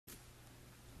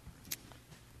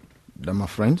Dharma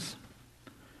friends.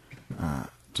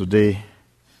 Today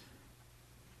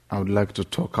I would like to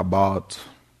talk about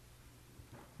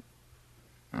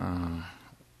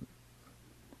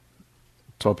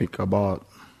topic about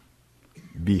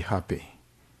be happy.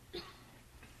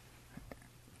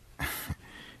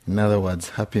 In other words,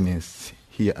 happiness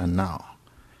here and now,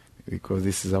 because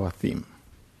this is our theme.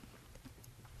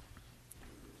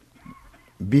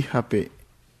 Be happy,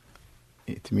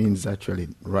 it means actually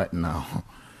right now,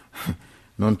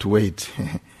 not to wait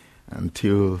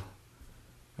until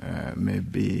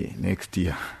maybe next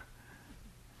year.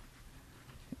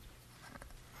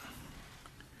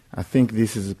 I think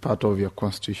this is part of your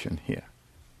constitution here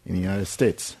in the United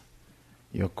States.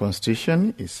 Your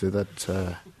constitution is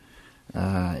that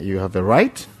you have a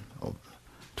right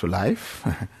to life,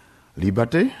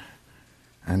 liberty,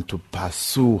 and to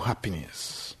pursue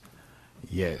happiness.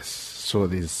 Yes, so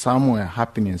there's somewhere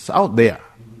happiness out there,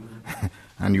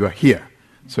 and you are here.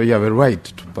 So you have a right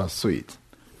to pursue it.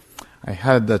 I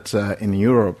heard that in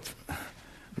Europe,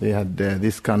 they had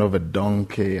this kind of a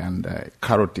donkey and a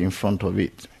carrot in front of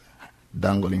it,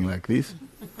 dangling like this.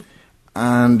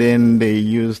 And then they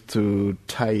used to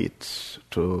tie it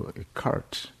to a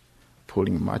cart,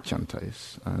 pulling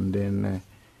merchandise, and then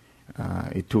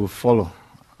it will follow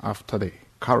after the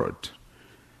carrot.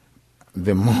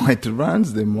 The more it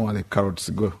runs, the more the carrots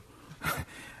go.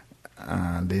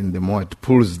 And then the more it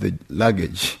pulls the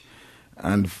luggage.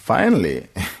 And finally,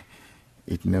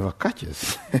 it never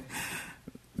catches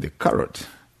the carrot.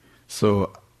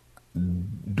 So,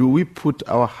 do we put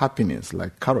our happiness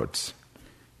like carrots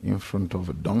in front of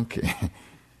a donkey?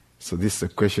 So this is a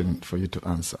question for you to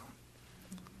answer.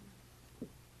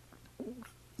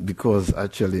 Because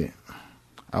actually,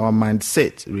 our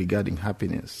mindset regarding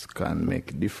happiness can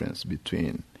make a difference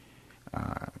between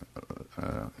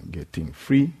getting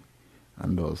free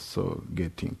and also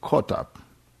getting caught up,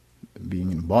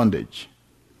 being in bondage.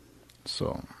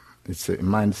 So it's a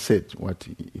mindset, what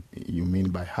you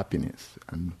mean by happiness,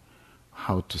 and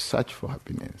how to search for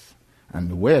happiness,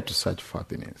 and where to search for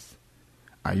happiness.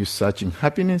 Are you searching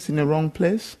happiness in the wrong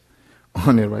place or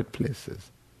in the right places?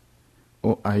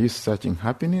 Or are you searching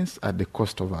happiness at the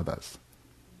cost of others?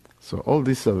 So all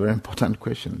these are very important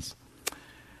questions.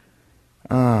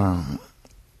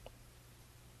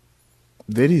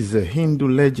 There is a Hindu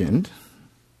legend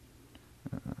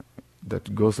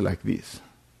that goes like this.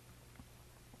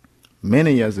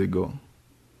 Many years ago,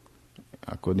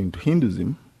 according to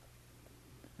Hinduism,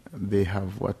 they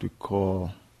have what we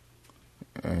call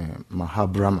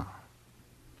Mahabrahma.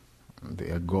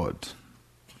 They are God.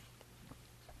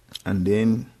 And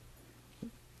then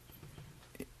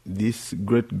this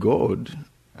great God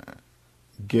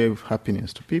gave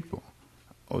happiness to people,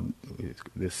 or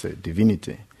they say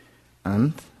divinity,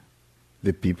 and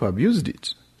the people abused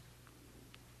it.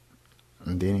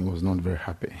 And then he was not very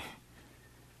happy.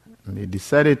 And they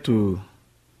decided to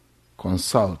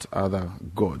consult other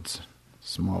gods,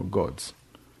 small gods,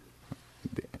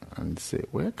 and say,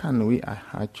 where can we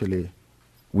actually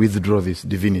withdraw this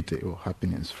divinity or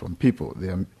happiness from people?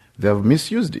 They have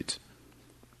misused it.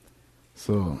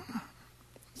 So,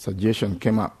 suggestion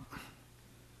came up.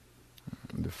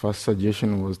 The first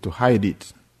suggestion was to hide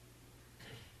it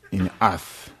in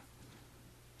earth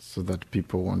so that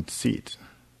people won't see it.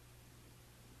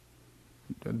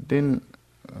 But then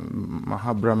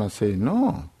Mahabrahma said,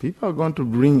 no, people are going to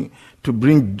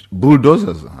bring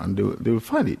bulldozers and they will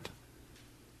find it.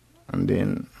 And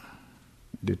then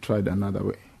they tried another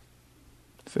way.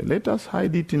 Say, let us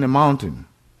hide it in a mountain.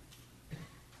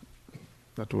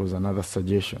 That was another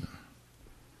suggestion.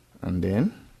 And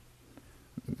then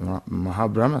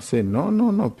Mahabrahma said,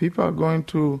 no, people are going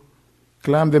to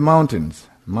climb the mountains,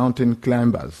 mountain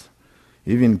climbers.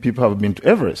 Even people have been to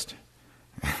Everest.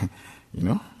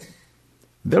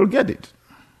 They'll get it.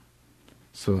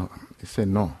 So he said,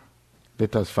 no,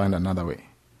 let us find another way.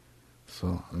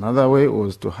 So another way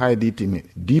was to hide it in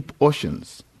deep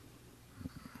oceans,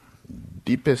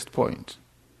 deepest point,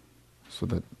 so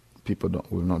that people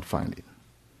will not find it.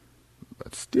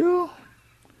 But still,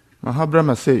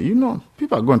 Mahabrahma said,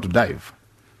 people are going to dive,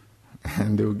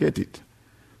 and they will get it.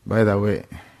 By the way,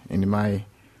 in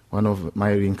one of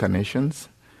my reincarnations,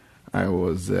 I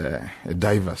was a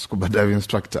diver, scuba diving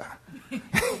instructor.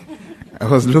 I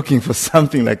was looking for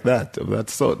something like that, of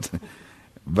that sort.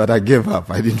 But I gave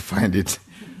up. I didn't find it.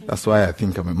 That's why I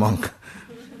think I'm a monk.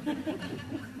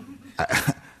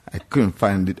 I couldn't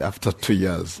find it after 2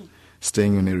 years.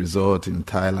 Staying in a resort in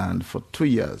Thailand for 2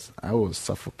 years. I was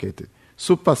suffocated.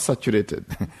 Super saturated.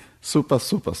 Super.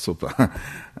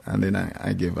 And then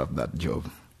I gave up that job.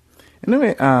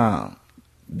 Anyway,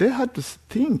 they had to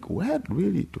think where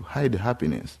really to hide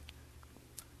happiness.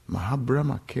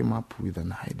 Mahabrahma came up with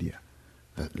an idea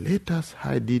that let us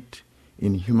hide it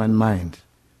in human mind.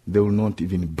 They will not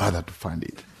even bother to find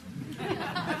it.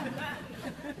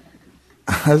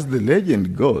 As the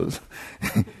legend goes,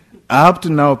 up to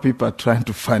now people are trying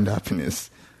to find happiness.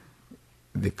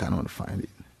 They cannot find it.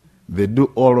 They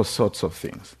do all sorts of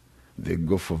things. They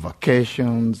go for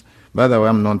vacations. By the way,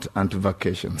 I'm not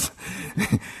anti-vacations.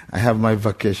 I have my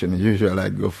vacation. Usually I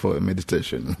go for a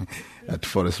meditation at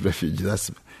Forest Refuge.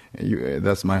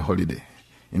 That's my holiday.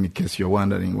 In case you're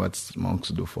wondering what monks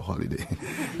do for holiday.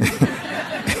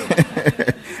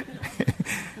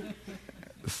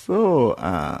 So,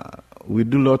 we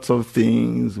do lots of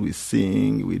things. We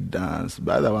sing, we dance.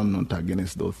 By the way, I'm not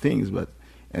against those things, but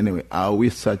anyway, are we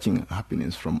searching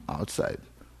happiness from outside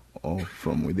or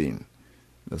from within?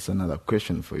 That's another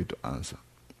question for you to answer.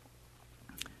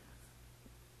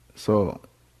 So,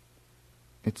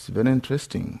 it's very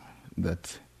interesting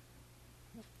that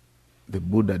the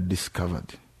Buddha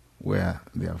discovered where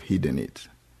they have hidden it.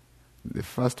 The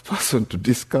first person to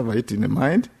discover it in the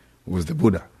mind was the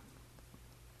Buddha.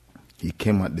 He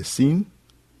came at the scene.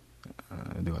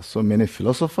 There were so many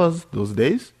philosophers those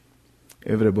days.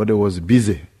 Everybody was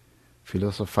busy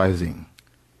philosophizing,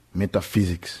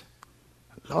 metaphysics,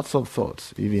 lots of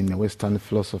thoughts. Even Western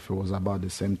philosophy was about the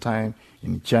same time.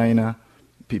 In China,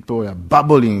 people were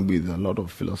bubbling with a lot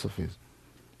of philosophies.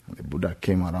 The Buddha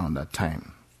came around that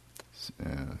time,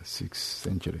 6th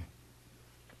century.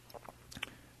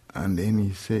 And then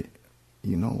he said,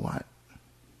 you know what?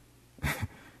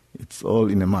 It's all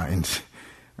in the mind.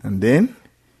 And then,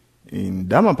 in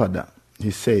Dhammapada, he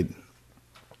said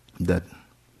that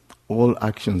all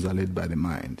actions are led by the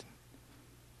mind.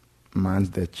 Mind's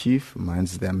their chief,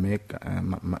 mind's their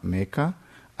maker.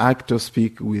 Act or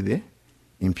speak with the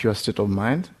impure state of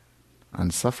mind,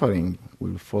 and suffering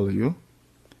will follow you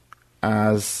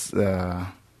as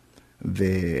I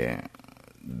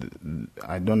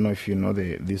don't know if you know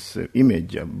this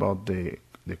image about the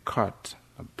cart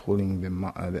pulling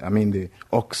the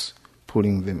ox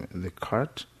pulling the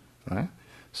cart, right?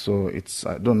 So it's,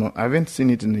 I don't know, I haven't seen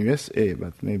it in the USA,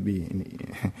 but maybe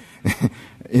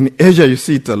in Asia you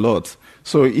see it a lot.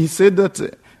 So he said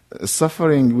that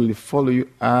suffering will follow you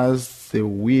as the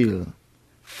wheel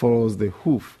follows the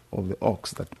hoof of the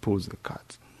ox that pulls the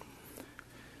cart.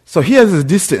 So here's a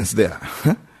distance there.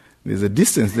 There's a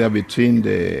distance there between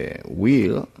the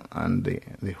wheel and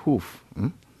the hoof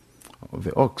of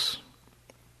the ox.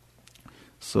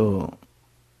 So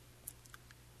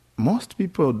most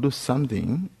people do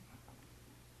something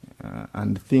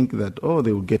and think that,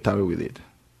 they will get away with it.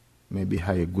 Maybe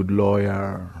hire a good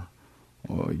lawyer,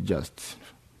 or just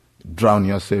drown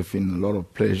yourself in a lot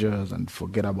of pleasures and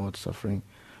forget about suffering.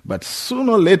 But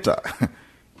sooner or later,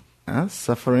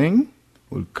 suffering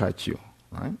will catch you,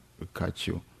 right? Will catch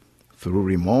you through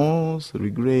remorse,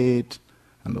 regret,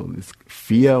 and all this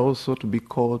fear also to be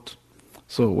caught.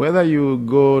 So whether you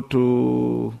go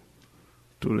to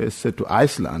let's say to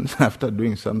Iceland after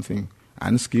doing something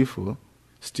unskillful,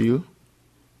 still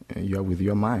you are with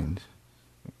your mind,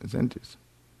 isn't it?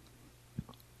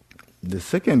 The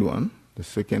second one, the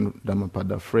second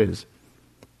Dhammapada phrase,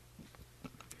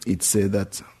 it says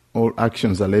that all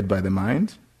actions are led by the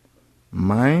mind.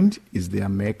 Mind is their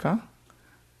maker.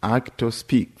 Act or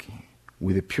speak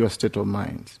with a pure state of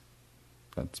mind.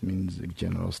 That means a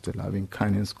general state, having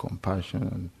kindness, compassion,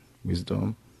 and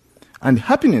wisdom. And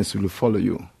happiness will follow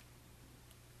you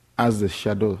as the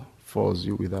shadow follows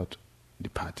you without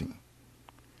departing.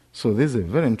 So there's a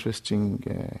very interesting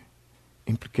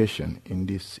implication in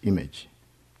this image.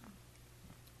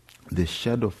 The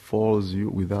shadow follows you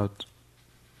without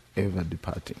ever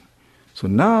departing. So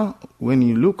now, when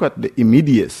you look at the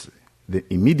immediacy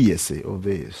of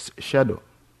the shadow,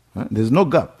 there's no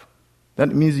gap.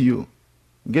 That means you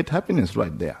get happiness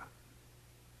right there.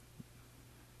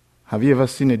 Have you ever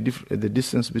seen the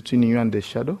distance between you and the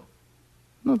shadow?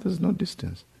 No, there's no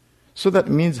distance. So that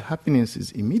means happiness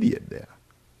is immediate there.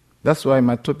 That's why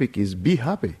my topic is be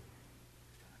happy.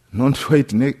 Don't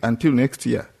wait until next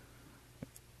year.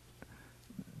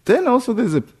 Then also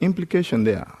there's an implication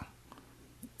there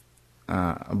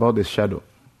about the shadow.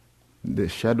 The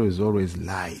shadow is always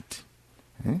light.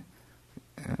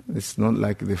 It's not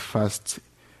like the first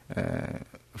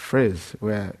phrase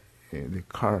where the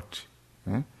cart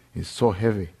is so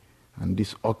heavy and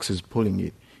this ox is pulling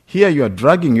it. Here you are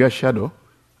dragging your shadow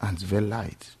and it's very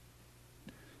light.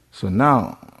 So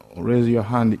now, raise your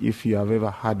hand if you have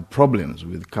ever had problems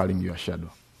with carrying your shadow.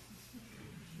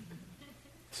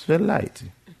 It's very light,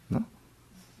 no?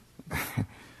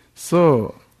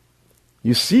 So,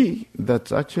 you see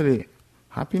that actually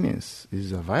happiness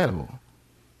is available.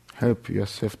 Help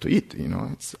yourself to it,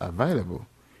 it's available.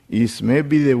 It's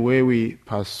maybe the way we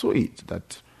pursue it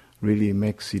that really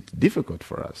makes it difficult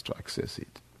for us to access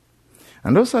it.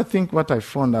 And also I think what I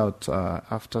found out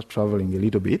after traveling a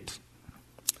little bit,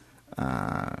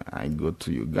 I go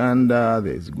to Uganda,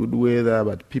 there's good weather,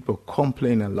 but people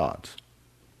complain a lot.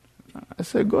 I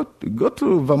say, go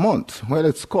to Vermont, where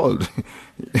it's cold.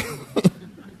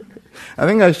 I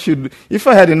think I should, if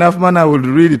I had enough money, I would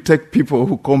really take people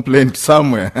who complain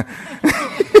somewhere.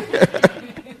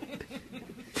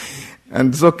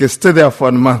 And it's okay, stay there for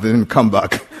a month and then come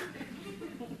back.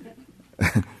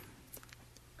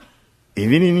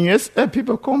 Even in USA,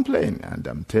 people complain. And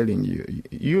I'm telling you,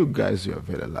 you guys, you are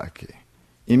very lucky.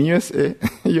 In USA,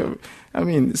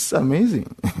 it's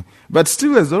amazing. But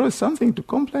still, there's always something to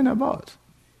complain about.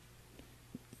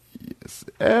 Yes,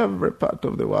 every part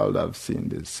of the world I've seen,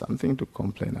 there's something to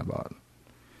complain about.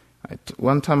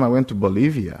 One time I went to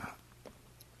Bolivia.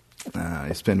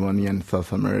 I spent 1 year in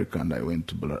South America, and I went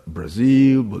to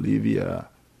Brazil, Bolivia,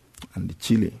 and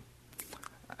Chile.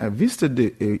 I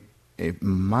visited a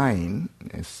mine,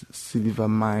 a silver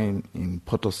mine in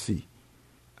Potosi.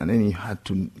 And then you had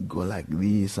to go like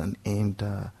this and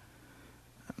enter.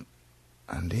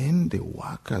 And then the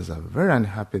workers are very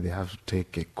unhappy. They have to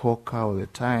take a coca all the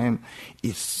time.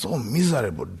 It's so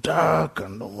miserable, dark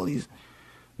and all this.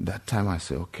 That time I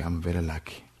said, okay, I'm very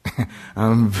lucky.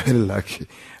 I'm very lucky.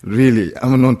 Really,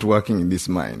 I'm not working in these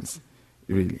mines.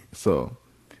 Really. So,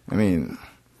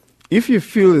 if you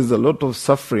feel there's a lot of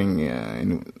suffering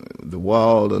in the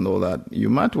world and all that, you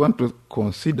might want to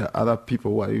consider other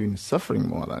people who are even suffering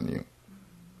more than you.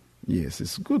 Yes,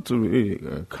 it's good to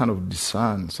really kind of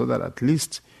discern so that at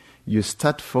least you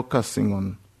start focusing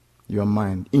on your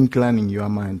mind, inclining your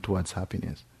mind towards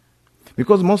happiness.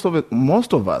 Because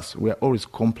most of us, we are always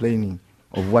complaining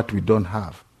of what we don't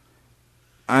have.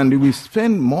 And we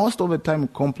spend most of the time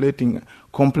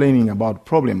complaining about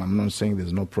problem. I'm not saying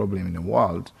there's no problem in the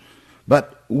world,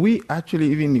 but we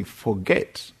actually even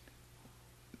forget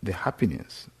the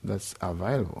happiness that's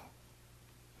available.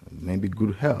 Maybe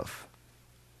good health.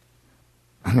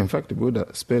 And in fact, the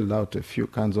Buddha spelled out a few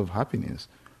kinds of happiness.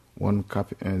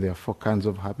 There are 4 kinds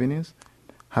of happiness.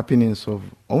 Happiness of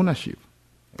ownership,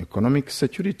 economic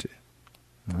security.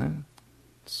 Right?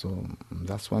 So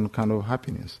that's one kind of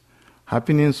happiness.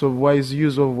 Happiness of wise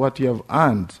use of what you have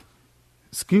earned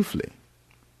skillfully.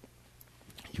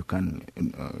 You can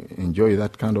enjoy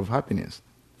that kind of happiness.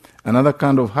 Another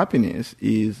kind of happiness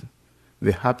is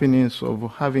the happiness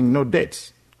of having no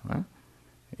debts. Right?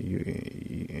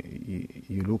 You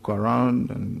look around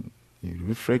and you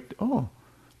reflect,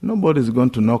 nobody's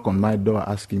going to knock on my door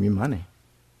asking me money.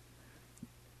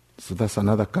 So that's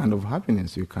another kind of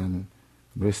happiness. You can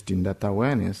rest in that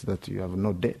awareness that you have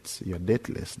no debts, you're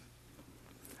debtless.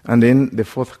 And then the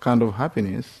 4th kind of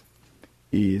happiness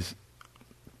is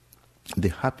the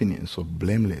happiness of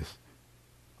blamelessness.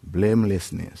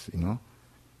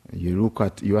 You look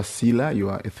at your sila,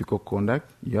 your ethical conduct,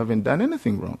 you haven't done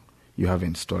anything wrong. You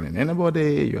haven't stolen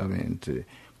anybody, you haven't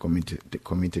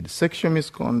committed sexual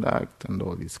misconduct and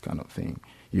all this kind of thing.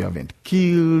 You haven't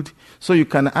killed. So you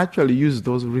can actually use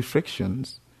those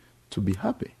reflections to be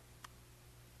happy.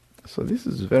 So this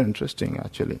is very interesting,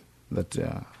 actually, that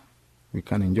we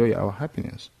can enjoy our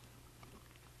happiness.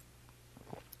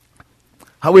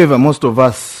 However, most of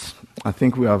us, I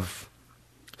think we have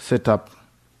set up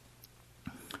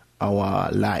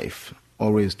our life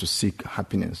always to seek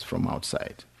happiness from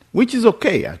outside, which is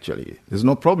okay, actually. There's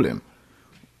no problem.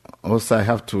 Also, I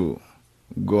have to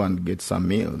go and get some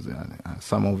meals.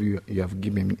 Some of you have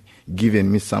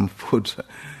given me some food.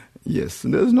 Yes,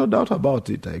 there's no doubt about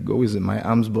it. I go with my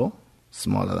arms bow,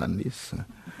 smaller than this.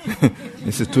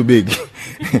 This is too big.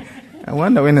 I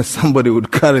wonder when somebody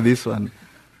would carry this one.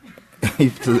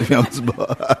 If the arms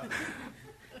bow.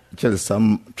 Actually,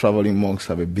 some traveling monks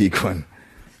have a big one.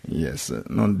 Yes,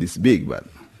 not this big, but...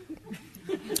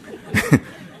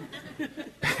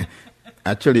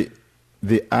 Actually,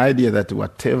 the idea that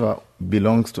whatever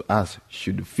belongs to us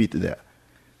should fit there.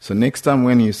 So next time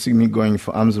when you see me going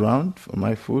for arms round for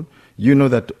my food, you know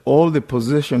that all the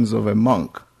possessions of a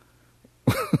monk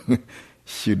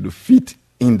should fit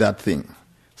in that thing.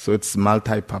 So it's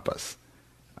multi-purpose.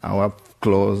 Our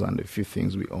clothes and a few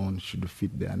things we own should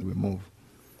fit there and we move.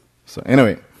 So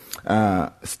anyway,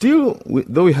 still,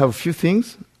 though we have a few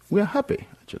things, we are happy,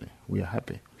 actually. We are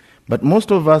happy. But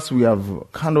most of us, we have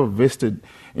kind of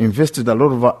invested a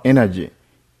lot of our energy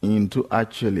into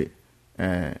actually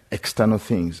external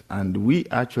things. And we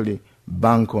actually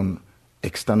bank on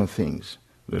external things,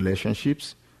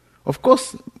 relationships, Of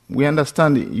course, we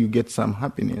understand you get some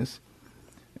happiness,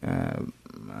 and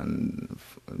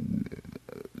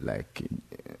like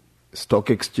stock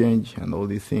exchange and all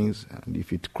these things, and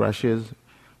if it crashes,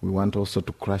 we want also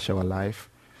to crash our life.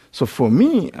 So for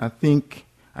me, I think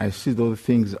I see those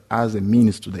things as a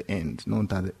means to the end,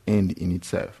 not as the end in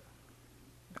itself.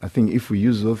 I think if we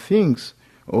use those things,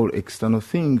 or external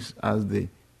things, as the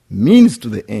means to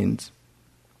the end,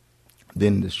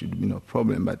 then there should be no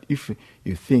problem. But if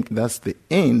you think that's the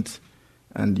end,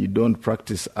 and you don't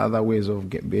practice other ways of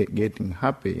getting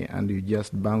happy, and you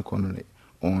just bank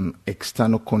on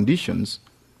external conditions,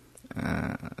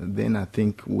 then I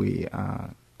think we are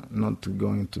not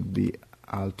going to be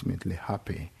ultimately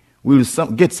happy. We will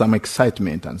get some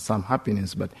excitement and some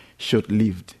happiness, but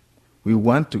short-lived. We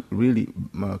want to really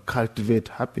cultivate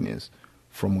happiness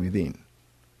from within.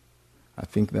 I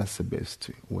think that's the best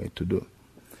way to do.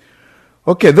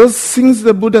 Okay, those things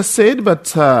the Buddha said, but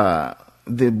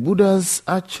the Buddha's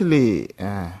actually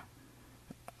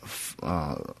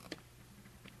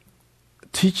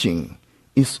teaching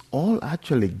is all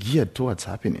actually geared towards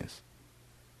happiness.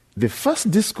 The first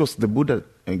discourse the Buddha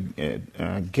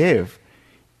gave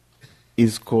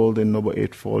is called the Noble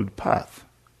Eightfold Path.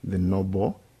 The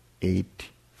Noble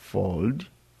Eightfold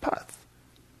Path.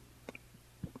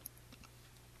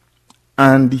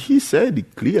 And he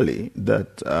said clearly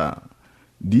that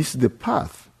this is the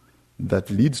path that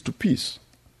leads to peace.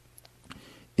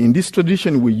 In this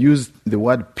tradition, we use the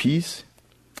word peace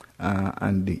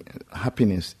and the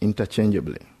happiness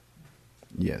interchangeably.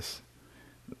 Yes.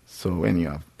 So when you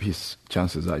have peace,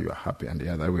 chances are you are happy, and the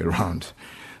other way around.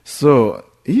 So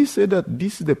he said that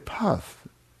this is the path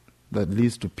that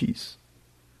leads to peace,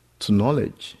 to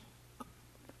knowledge,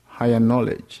 higher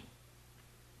knowledge,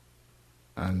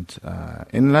 and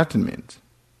enlightenment,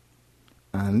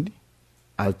 and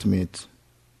ultimate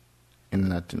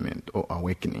enlightenment or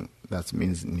awakening. That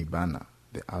means nibbana,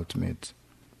 the ultimate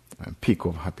peak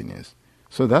of happiness.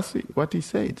 So that's what he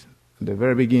said at the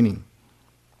very beginning.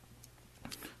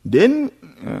 Then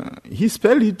he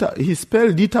spelled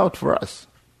it out for us.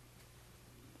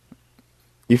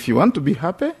 If you want to be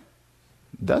happy,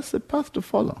 that's the path to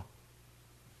follow.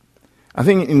 I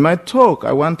think in my talk,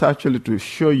 I want actually to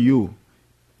show you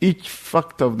each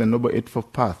factor of the Noble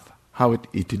Eightfold Path, how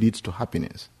it leads to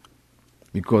happiness.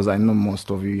 Because I know most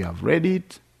of you have read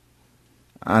it.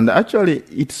 And actually,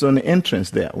 it's on the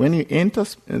entrance there. When you enter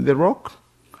the rock,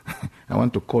 I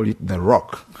want to call it the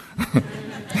rock.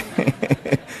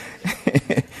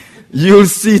 You'll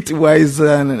see it wise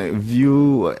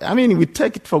view. I mean, we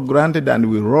take it for granted and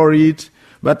we roar it.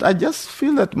 But I just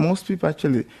feel that most people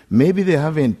actually, maybe they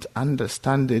haven't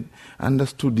understood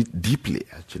it deeply,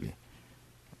 actually.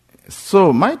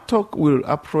 So my talk will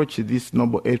approach this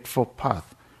Noble Eightfold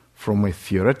Path from a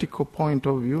theoretical point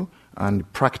of view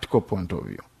and practical point of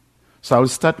view. So I'll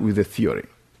start with the theory.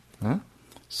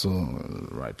 So,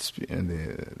 right,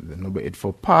 the Noble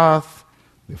Eightfold Path,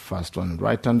 the first one,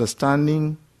 right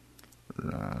understanding,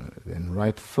 then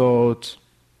right thought,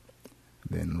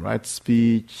 then right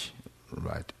speech,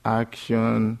 right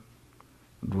action,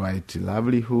 right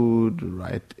livelihood,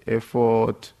 right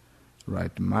effort,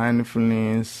 right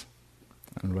mindfulness,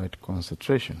 and right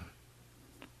concentration.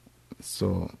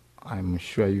 So I'm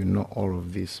sure you know all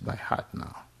of this by heart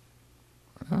now.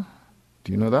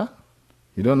 Do you know that?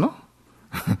 You don't know?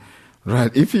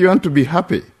 Right. If you want to be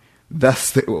happy,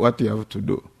 that's what you have to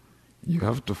do. You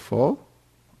have to follow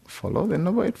the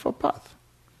Noble Eightfold Path.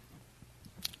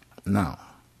 Now,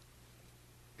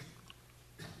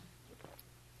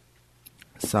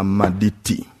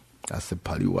 Samadhi, that's a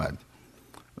Pali word.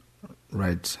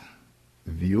 Right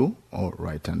view or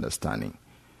right understanding.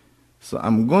 So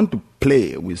I'm going to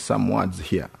play with some words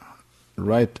here.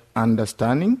 Right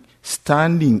understanding,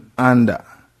 standing under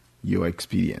your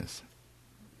experience.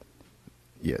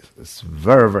 Yes, it's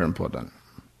very, very important.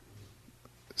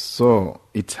 So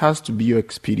it has to be your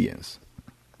experience.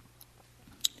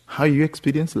 How you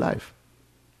experience life.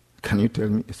 Can you tell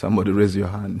me? Somebody raise your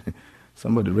hand.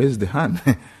 Somebody raise the hand.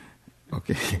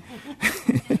 Okay.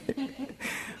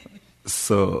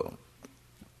 So,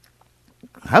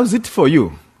 how's it for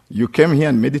you? You came here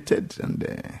and meditated,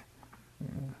 and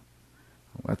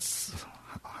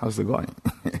how's it going?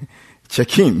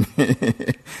 Check in.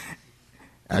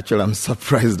 Actually, I'm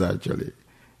surprised, actually.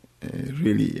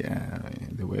 Really,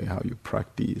 the way how you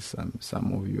practice.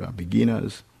 Some of you are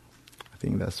beginners. I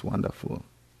think that's wonderful.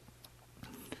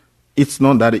 It's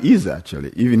not that easy,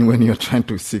 actually. Even when you're trying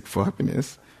to seek for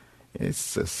happiness,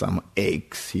 it's some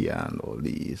aches here and all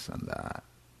this and that.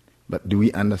 But do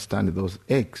we understand those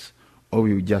aches? Or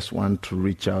we just want to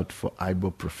reach out for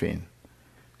ibuprofen?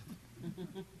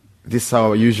 This is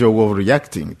our usual way of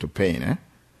reacting to pain.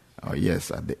 Oh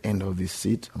yes, at the end of this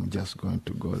seat, I'm just going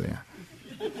to go there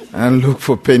and look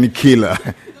for painkiller.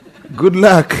 Good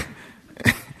luck.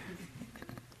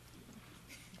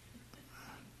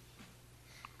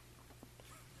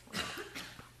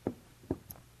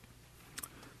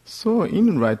 So,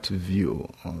 in right view,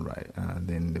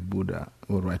 then the Buddha,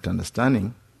 or right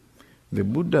understanding, the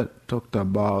Buddha talked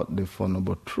about the Four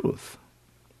Noble Truths,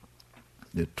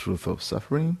 the truth of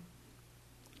suffering,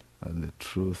 the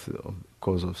truth of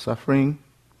cause of suffering.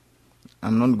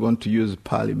 I'm not going to use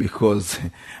Pali because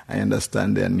I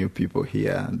understand there are new people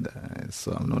here, and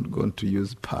so I'm not going to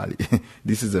use Pali.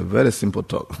 This is a very simple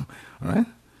talk, right?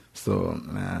 So,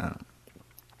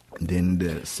 then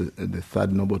the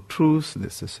third noble truth, the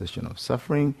cessation of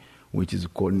suffering, which is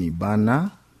called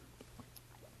Nibbana.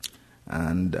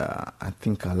 And I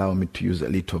think allow me to use a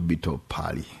little bit of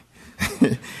Pali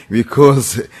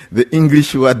because the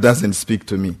English word doesn't speak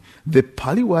to me. The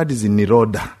Pali word is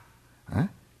Nirodha.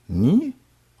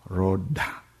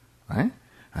 Nirodha. Right?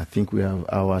 I think we have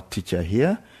our teacher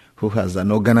here who has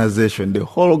an organization. The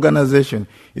whole organization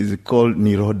is called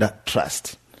Nirodha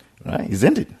Trust. Right?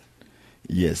 Isn't it?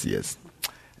 Yes.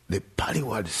 The Pali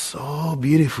word is so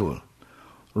beautiful.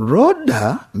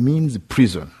 Rodha means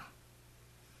prison.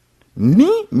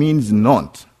 Ni means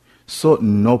not. So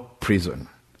no prison.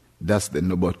 That's the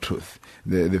noble truth.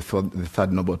 The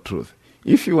third noble truth.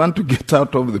 If you want to get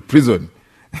out of the prison,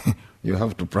 you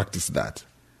have to practice that.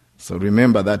 So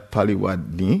remember that Pali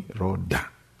word ni rodha.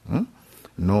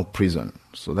 No prison.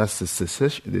 So that's the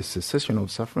cessation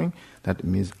of suffering. That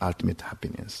means ultimate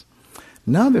happiness.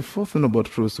 Now the fourth noble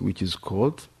truth, which is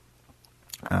called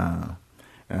the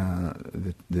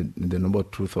noble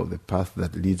truth of the path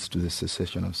that leads to the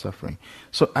cessation of suffering.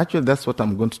 So actually that's what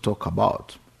I'm going to talk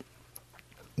about.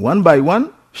 One by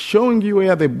one, showing you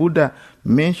where the Buddha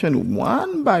mentioned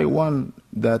one by one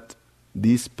that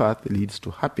this path leads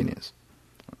to happiness.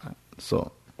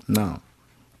 So now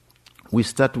we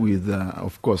start with,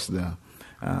 of course, the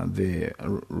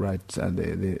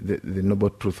noble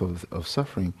truth of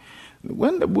suffering.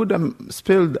 When the Buddha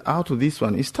spelled out this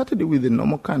one, he started with the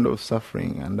normal kind of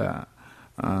suffering, and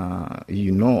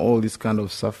all this kind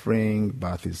of suffering,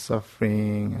 birth is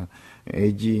suffering,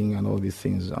 aging, and all these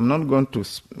things. I'm not going to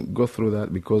go through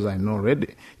that because I know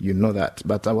already you know that.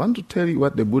 But I want to tell you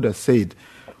what the Buddha said.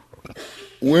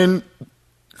 When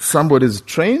somebody is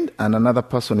trained and another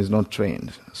person is not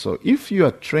trained. So if you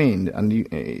are trained and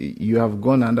you have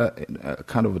gone under a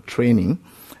kind of a training,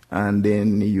 and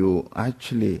then you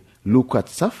actually look at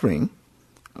suffering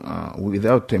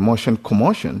without emotion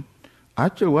commotion,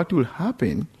 actually what will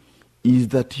happen is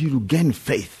that you gain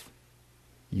faith.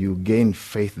 You gain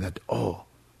faith that,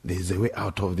 there's a way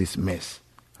out of this mess,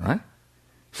 right?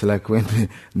 It's like when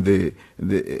they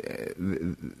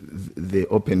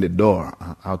open the door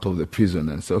out of the prison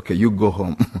and say, okay, you go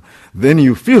home. Then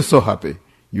you feel so happy.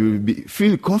 You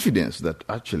feel confidence that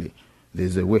actually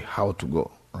there's a way how to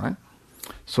go, right?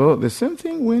 So the same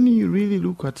thing when you really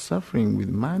look at suffering with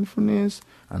mindfulness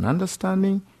and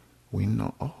understanding, we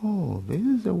know, there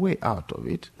is a way out of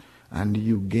it, and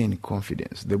you gain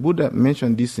confidence. The Buddha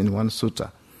mentioned this in one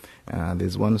sutta.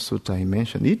 There's one sutta he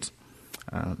mentioned it.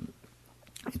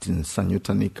 It's in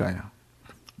Samyutta Nikaya,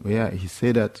 where he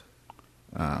said that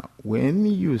when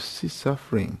you see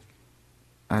suffering,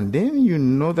 and then you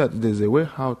know that there's a way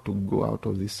how to go out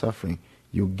of this suffering,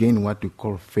 you gain what we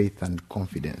call faith and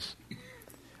confidence.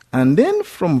 And then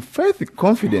from faith and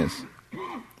confidence,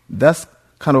 that's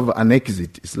kind of an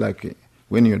exit. It's like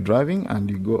when you're driving and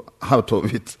you go out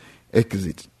of it,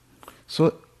 exit.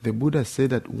 So the Buddha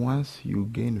said that once you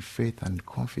gain faith and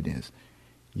confidence,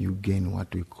 you gain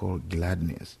what we call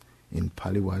gladness. In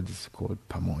Pali words, it's called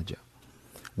pamoja.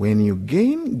 When you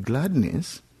gain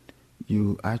gladness,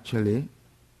 you actually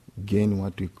gain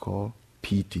what we call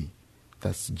piti.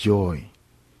 That's joy.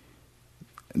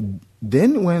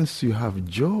 Then once you have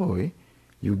joy,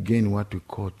 you gain what we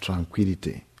call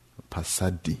tranquility,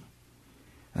 passaddhi.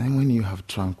 And when you have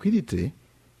tranquility,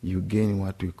 you gain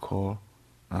what we call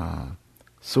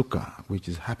sukha, which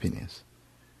is happiness.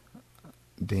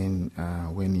 Then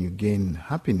when you gain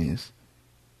happiness,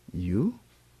 you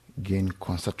gain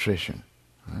concentration.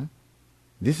 Right?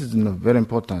 This is very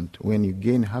important. When you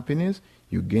gain happiness,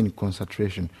 you gain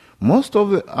concentration. Most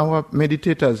of our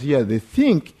meditators here, they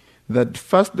think that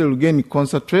first they'll gain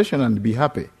concentration and be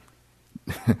happy.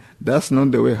 That's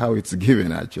not the way how it's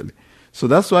given, actually. So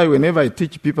that's why whenever I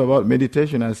teach people about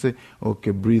meditation, I say,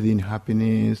 okay, breathe in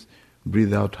happiness,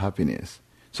 breathe out happiness.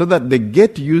 So that they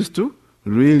get used to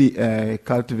really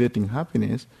cultivating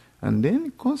happiness, and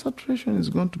then concentration is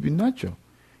going to be natural.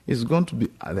 is going to be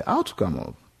the outcome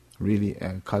of really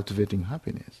cultivating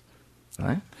happiness.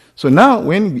 Right? So now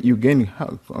when you gain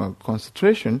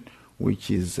concentration, which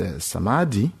is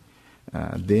samadhi,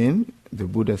 then the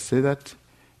Buddha said that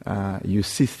you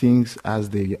see things as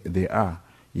they are.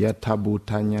 Yatabu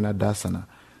tanyana dasana.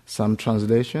 Some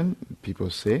translation, people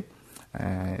say,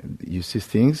 you see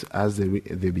things as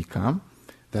they become.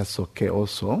 That's okay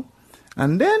also.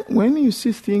 And then when you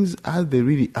see things as they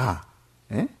really are,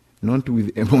 not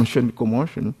with emotion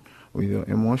commotion,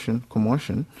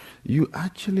 you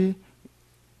actually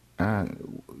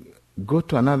go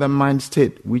to another mind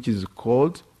state, which is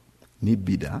called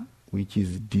nibbida, which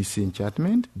is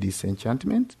disenchantment,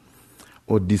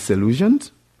 or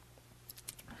disillusioned.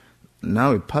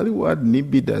 Now, a Pali word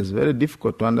nibbida is very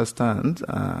difficult to understand.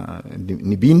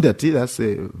 Nibindati, that's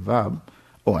a verb.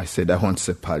 Oh, I said I won't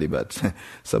say Pali, but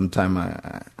sometime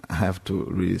I have to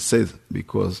really say it,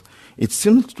 because it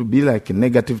seems to be like a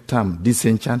negative term,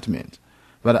 disenchantment.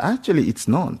 But actually it's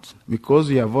not, because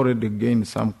you have already gained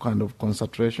some kind of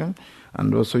concentration,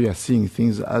 and also you are seeing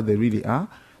things as they really are.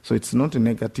 So it's not a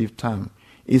negative term.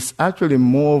 It's actually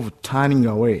more of turning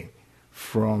away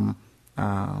from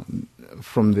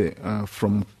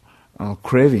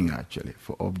craving, actually,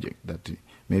 for object that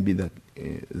maybe that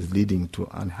is leading to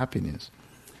unhappiness.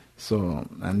 So,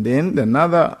 and then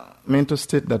another mental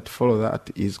state that follows that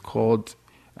is called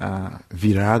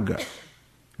viraga.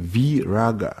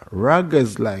 Viraga. Raga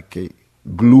is like a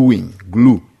glue,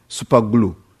 super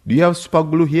glue. Do you have super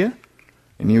glue here?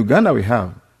 In Uganda we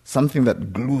have something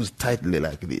that glues tightly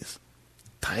like this.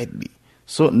 Tightly.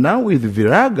 So now with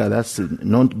viraga, that's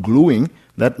not gluing,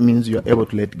 that means you are able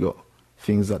to let go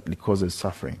things that causes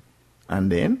suffering.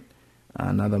 And then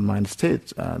another mind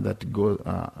state that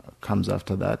comes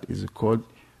after that is called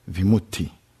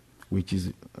vimutti, which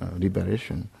is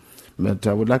liberation. But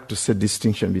I would like to say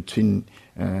distinction between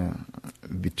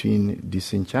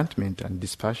disenchantment and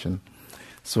dispassion.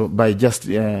 So by just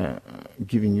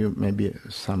giving you maybe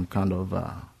some kind of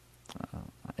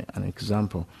an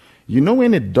example, you know,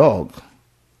 when a dog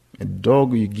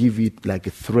you give it like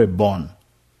a throw a bone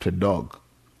to a dog,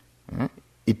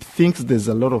 it thinks there's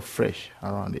a lot of flesh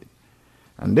around it.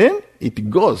 And then it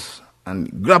goes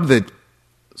and grabs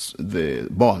the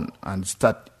bone and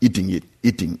start eating it.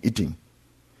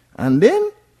 And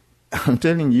then, I'm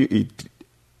telling you, it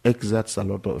exerts a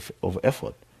lot of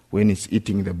effort. When it's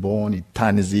eating the bone, it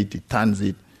turns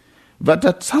it. But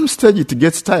at some stage, it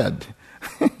gets tired.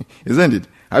 Isn't it?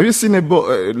 Have you seen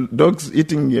dogs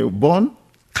eating a bone?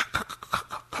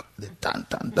 They turn.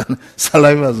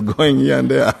 Saliva's going here and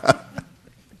there.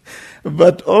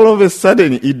 But all of a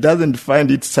sudden, it doesn't find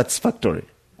it satisfactory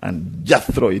and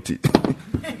just throw it.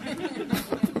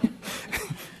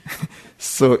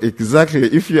 So exactly,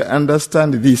 if you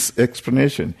understand this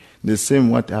explanation, the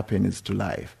same what happens to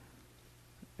life.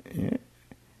 Yeah?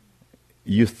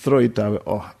 You throw it away,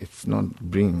 it's not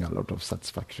bringing a lot of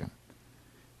satisfaction.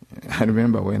 I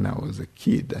remember when I was a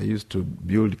kid, I used to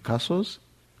build castles,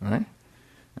 right?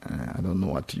 I don't know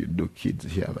what you do kids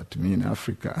here, but me in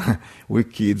Africa, we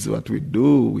kids, what we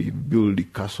do, we build the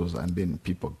castles and then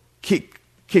people kick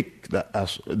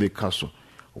the castle.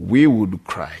 We would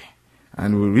cry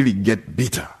and we really get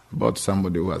bitter about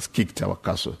somebody who has kicked our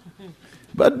castle.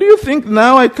 But do you think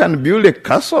now I can build a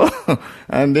castle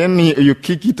and then you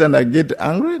kick it and I get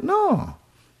angry? No.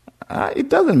 It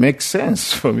doesn't make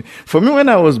sense for me. For me, when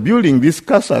I was building this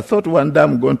castle, I thought one day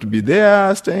I'm going to be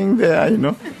there, staying there,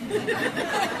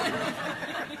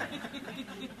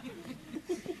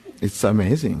 It's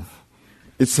amazing.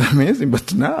 It's amazing,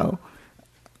 but now,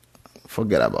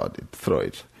 forget about it, throw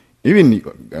it. Even,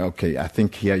 I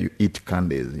think here you eat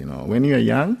candies, When you were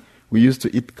young, we used to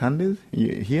eat candies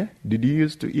here. Did you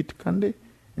used to eat candy?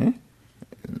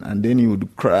 And then you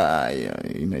would cry,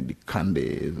 the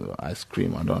candies or ice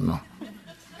cream, I don't know.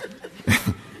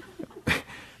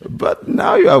 But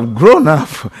now you have grown up.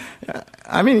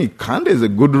 Candy is a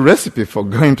good recipe for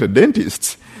going to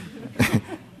dentists.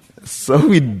 So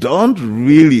we don't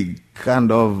really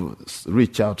kind of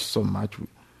reach out so much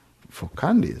for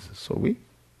candies. So we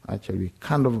actually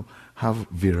kind of have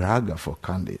viraga for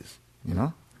candies,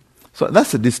 So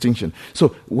that's a distinction.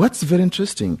 So what's very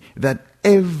interesting, that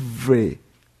every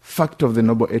fact of the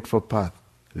Noble Eightfold Path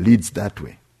leads that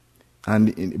way.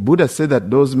 And Buddha said that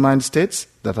those mind states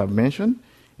that I've mentioned,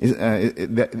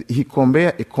 he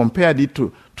compared it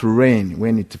to rain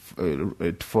when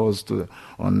it falls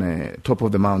on the top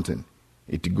of the mountain.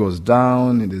 It goes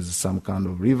down, and there's some kind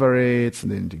of rivulets,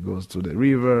 then it goes to the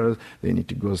rivers, then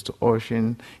it goes to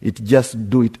ocean. It just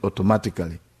do it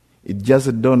automatically. It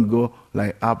just don't go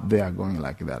like up there going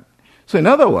like that. So in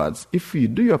other words, if you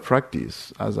do your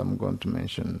practice, as I'm going to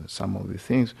mention some of the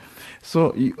things,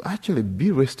 so you actually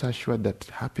be rest assured that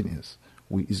happiness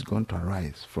is going to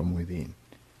arise from within.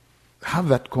 Have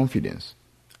that confidence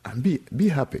and be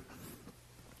happy.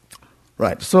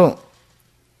 Right, so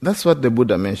that's what the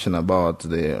Buddha mentioned about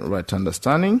the right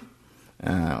understanding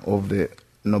of the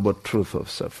noble truth of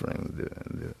suffering,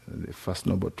 the first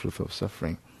noble truth of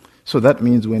suffering. So that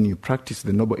means when you practice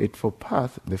the Noble Eightfold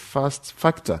Path, the first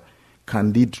factor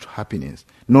can lead to happiness.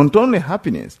 Not only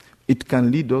happiness, it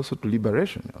can lead also to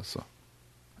liberation also,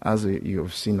 as you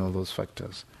have seen all those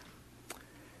factors.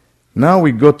 Now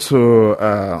we go to,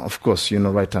 of course,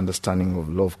 right understanding of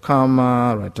law of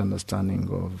karma, right understanding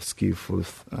of skillful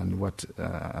and what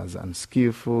as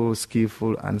unskillful,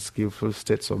 skillful, unskillful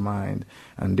states of mind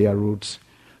and their roots.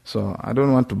 So I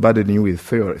don't want to burden you with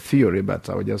theory, but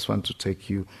I just want to take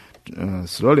you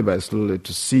slowly by slowly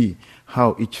to see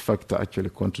how each factor actually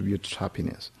contributes to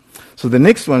happiness. So the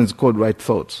next one is called right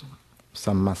thoughts,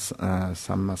 samma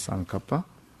sankappa.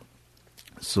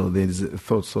 So there's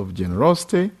thoughts of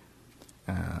generosity,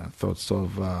 thoughts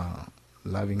of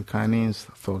loving kindness,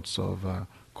 thoughts of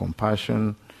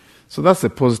compassion. So that's the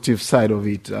positive side of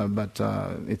it, but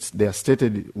they are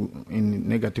stated in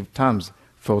negative terms.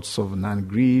 Thoughts of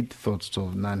non-greed, thoughts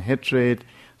of non-hatred,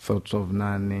 thoughts of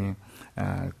non-cruelty,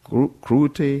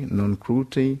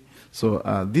 non-cruelty. So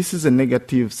this is a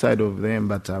negative side of them,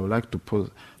 but I would like to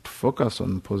focus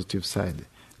on the positive side.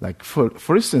 Like,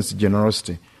 for instance,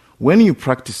 generosity. When you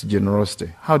practice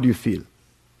generosity, how do you feel?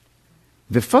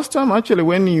 The first time, actually,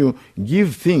 when you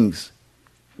give things,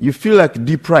 you feel like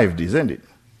deprived, isn't it?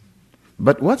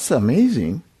 But what's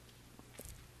amazing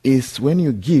is when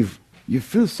you give, you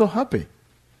feel so happy.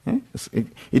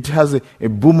 It has a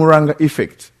boomerang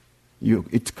effect.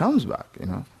 It comes back,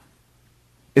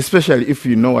 Especially if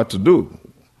you know what to do.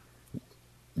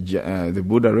 The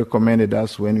Buddha recommended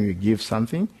us when we give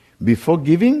something, before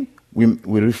giving, we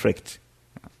reflect.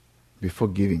 Before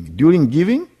giving. During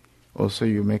giving, also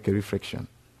you make a reflection.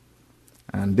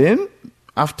 And then,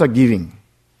 after giving,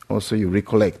 also you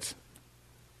recollect.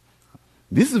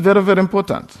 This is very, very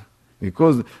important.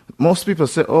 Because most people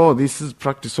say, this is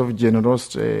practice of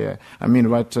generosity.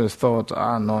 Right thought.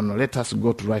 No, let us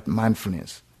go to right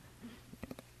mindfulness.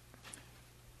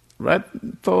 Right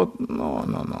thought,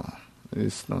 no.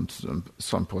 It's not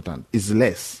so important. It's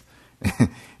less.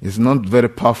 It's not very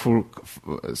powerful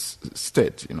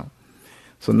state,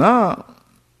 So now,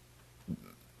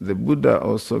 the Buddha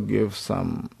also gave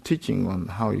some teaching on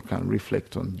how you can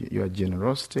reflect on your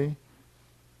generosity.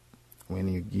 When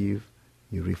you give,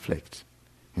 you reflect.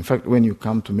 In fact, when you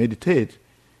come to meditate,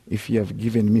 if you have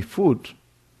given me food,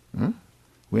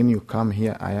 when you come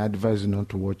here, I advise you not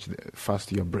to watch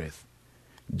fast your breath.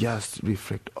 Just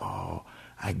reflect,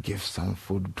 I gave some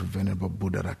food to Venerable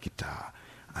Buddharakkhita,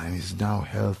 and he's now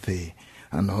healthy,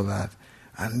 and all that.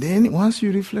 And then once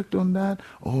you reflect on that,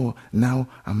 now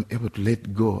I'm able to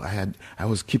let go. I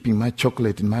was keeping my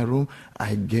chocolate in my room,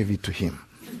 I gave it to him.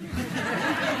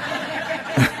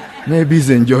 Maybe he's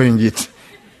enjoying it.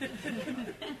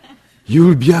 You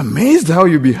will be amazed how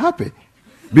you'll be happy.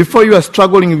 Before you are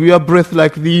struggling with your breath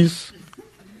like this.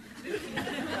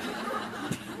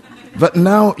 But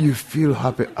now you feel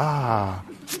happy. I've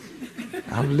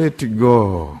let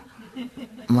go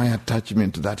my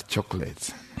attachment to that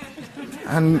chocolate.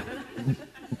 And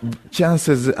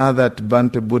chances are that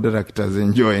Bhante Buddharakkhita is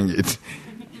enjoying it.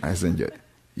 I enjoy it.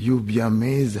 You'll be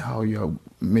amazed how your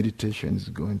meditation is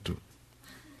going to.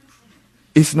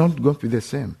 It's not going to be the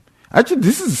same. Actually,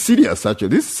 this is serious,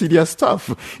 This is serious stuff.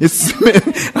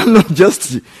 I'm not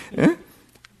just...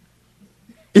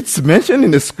 It's mentioned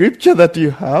in the scripture that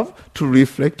you have to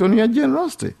reflect on your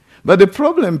generosity. But the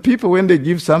problem, people, when they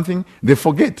give something, they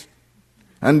forget.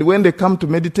 And when they come to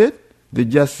meditate, they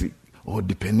just...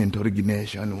 dependent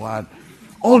origination, what?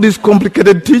 All this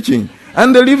complicated teaching.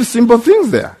 And they leave simple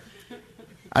things there.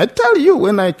 I tell you,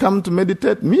 when I come to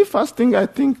meditate, first thing I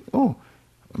think,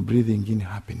 breathing in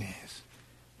happiness.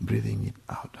 Breathing it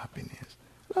out happiness.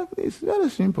 Like this, very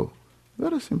simple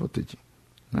teaching.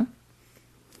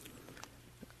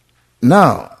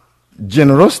 Now,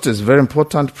 generosity is a very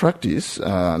important practice,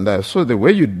 and so the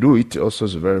way you do it also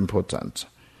is very important.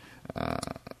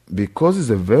 Because it's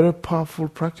a very powerful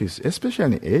practice,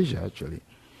 especially in Asia, actually.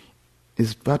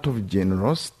 It's part of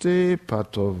generosity,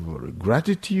 part of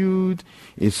gratitude.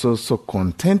 It's also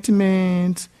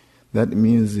contentment. That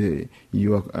means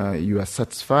you are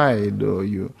satisfied, or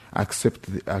you accept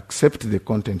the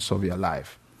contents of your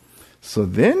life. So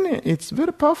then it's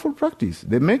very powerful practice.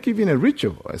 They make even a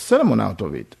ritual, a ceremony out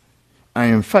of it.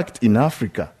 And in fact, in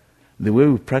Africa, the way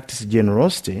we practice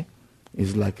generosity,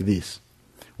 is like this.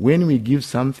 When we give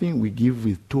something, we give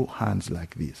with 2 hands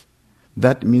like this.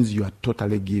 That means you are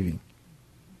totally giving.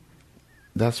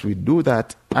 Thus we do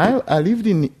that. I lived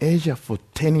in Asia for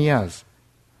 10 years.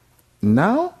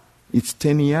 Now, it's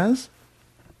 10 years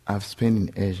I've spent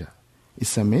in Asia.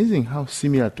 It's amazing how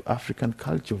similar to African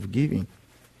culture of giving.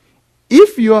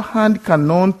 If your hand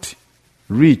cannot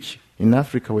reach, in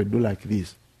Africa we do like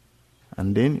this.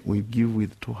 And then we give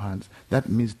with 2 hands. That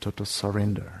means total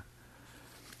surrender.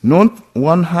 Not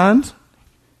one hand,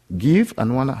 give,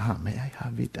 and one hand. May I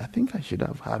have it? I think I should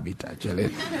have it,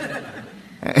 actually.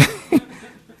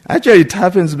 Actually, it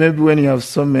happens maybe when you have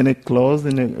so many clothes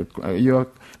in your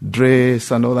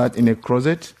dress and all that in a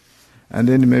closet, and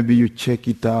then maybe you check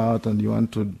it out and you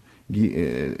want to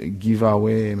give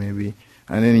away maybe,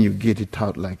 and then you get it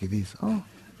out like this. Oh,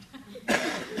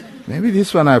 maybe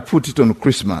this one I put it on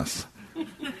Christmas.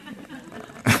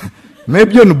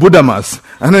 Maybe on Buddhamas,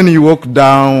 and then you walk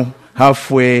down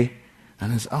halfway,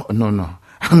 and it's, oh, no,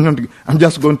 I'm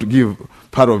just going to give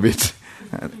part of it.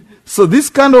 So this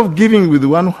kind of giving with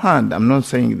one hand, I'm not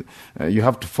saying you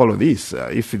have to follow this.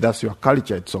 If that's your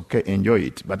culture, it's okay, enjoy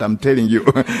it. But I'm telling you,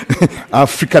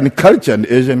 African culture and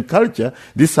Asian culture,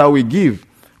 this is how we give.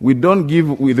 We don't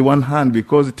give with one hand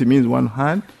because it means one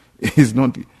hand is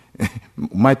not,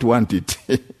 might want it.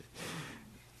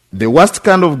 The worst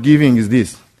kind of giving is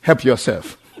this. Help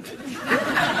yourself.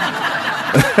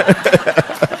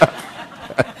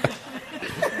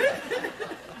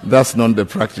 That's not the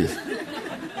practice.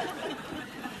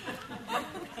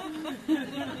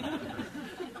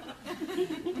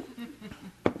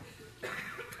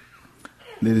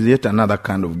 There is yet another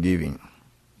kind of giving.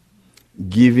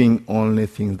 Giving only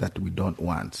things that we don't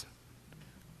want.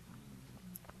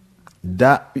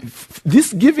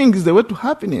 This giving is the way to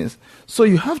happiness. So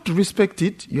you have to respect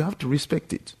it. You have to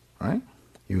respect it, right?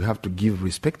 You have to give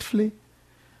respectfully.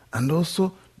 And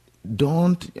also,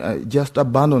 don't just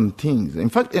abandon things. In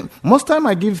fact, most time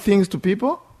I give things to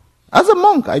people. As a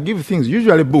monk, I give things,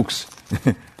 usually books.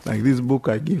 Like this book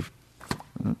I give.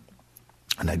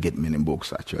 And I get many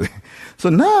books, actually. So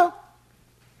now,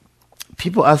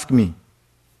 people ask me,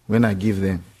 when I give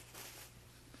them,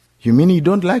 you mean you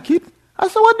don't like it? I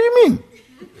said, what do you mean?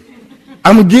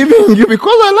 I'm giving you because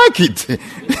I like it.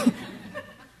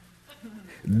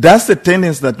 That's the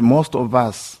tendency that most of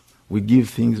us, we give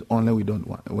things only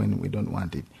when we don't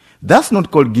want it. That's not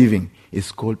called giving.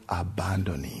 It's called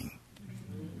abandoning.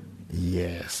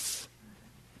 Yes.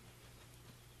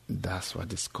 That's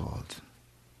what it's called.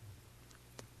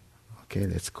 Okay,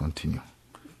 let's continue.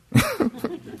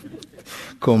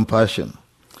 Compassion.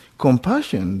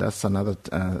 Compassion, that's another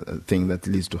thing that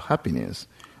leads to happiness.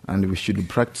 And we should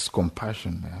practice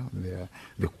compassion.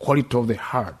 The quality of the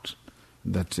heart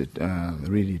that it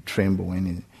really tremble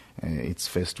when it's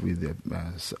faced with the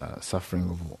suffering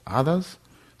of others.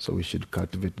 So we should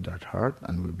cultivate that heart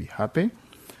and we'll be happy.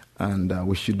 And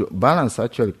we should balance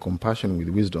actually compassion with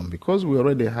wisdom because we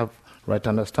already have right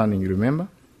understanding, you remember?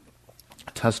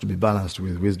 It has to be balanced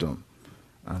with wisdom.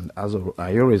 And as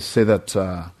I always say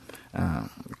that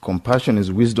compassion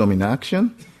is wisdom in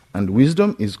action, and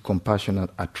wisdom is compassion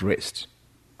at rest.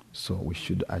 So we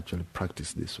should actually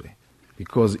practice this way.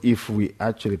 Because if we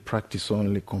actually practice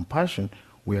only compassion,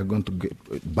 we are going to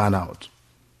get burn out.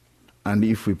 And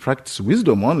if we practice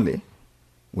wisdom only,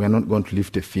 we are not going to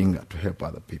lift a finger to help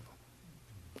other people.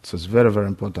 So it's very, very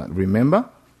important. Remember,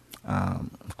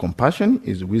 compassion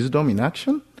is wisdom in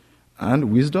action,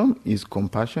 and wisdom is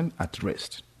compassion at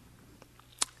rest.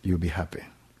 You'll be happy.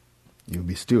 You'll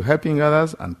be still helping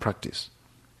others and practice.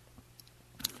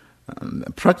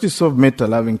 Practice of metta,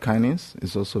 loving kindness,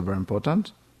 is also very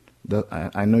important.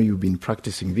 I know you've been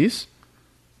practicing this.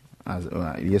 As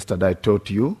yesterday I taught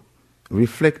you,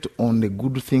 reflect on the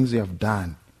good things you have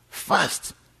done.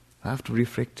 First, I have to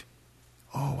reflect.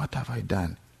 Oh, what have I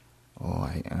done? Oh,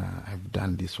 I've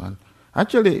done this one.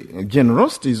 Actually,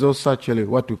 generosity is also actually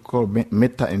what we call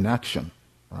metta in action,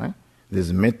 right?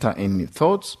 There's metta in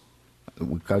thoughts,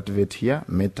 we cultivate here,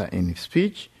 metta in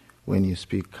speech, when you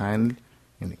speak kindly,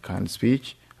 in a kind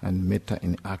speech, and metta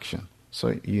in action.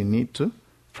 So you need to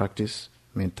practice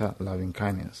metta, loving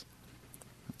kindness.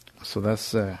 So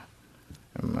that's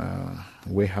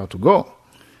way how to go.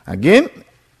 Again,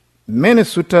 many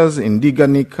suttas in Digha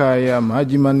Nikaya,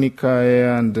 Majjhima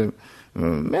Nikaya, and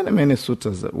many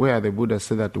suttas where the Buddha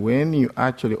said that when you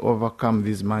actually overcome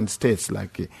these mind states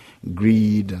like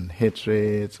greed and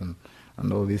hatred and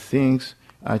all these things,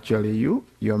 actually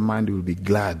your mind will be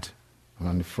glad.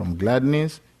 And from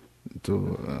gladness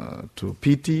to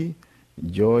pity,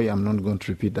 joy, I'm not going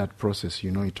to repeat that process,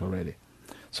 you know it already.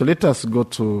 So let us go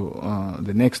to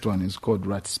the next one. It's called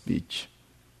right speech.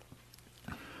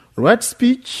 Right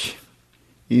speech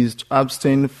is to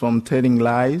abstain from telling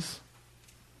lies.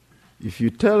 If you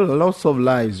tell lots of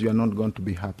lies, you are not going to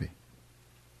be happy.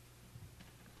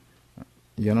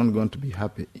 You are not going to be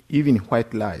happy. Even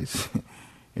white lies,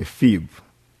 a fib,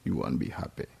 you won't be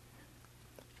happy.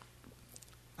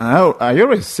 I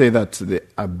always say that the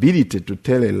ability to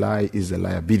tell a lie is a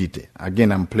liability.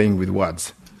 Again, I'm playing with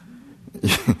words.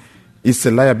 It's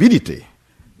a liability.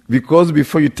 Because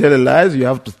before you tell a lie, you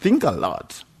have to think a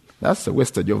lot. That's a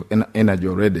wastage of energy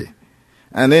already.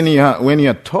 And then when you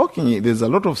are talking, there's a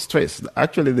lot of stress.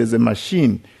 Actually, there's a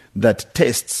machine that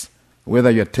tests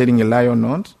whether you're telling a lie or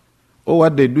not. Or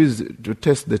what they do is to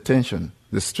test the tension,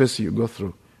 the stress you go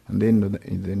through. And then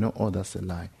they know, oh, that's a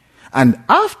lie. And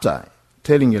after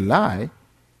telling a lie,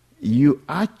 you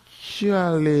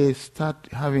actually start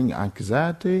having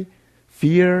anxiety,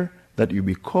 fear that you'll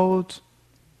be caught.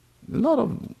 A lot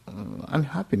of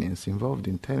unhappiness involved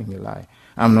in telling a lie.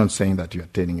 I'm not saying that you're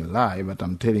telling a lie, but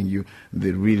I'm telling you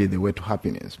the way to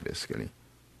happiness, basically.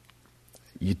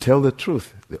 You tell the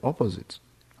truth, the opposite,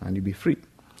 and you'll be free.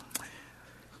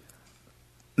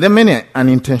 There are many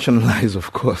unintentional lies,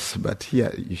 of course, but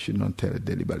here you should not tell a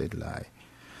deliberate lie.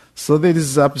 So there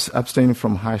is abstaining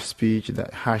from harsh speech.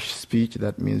 That harsh speech,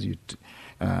 that means you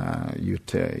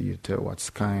tell what's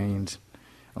kind.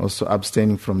 Also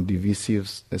abstaining from divisive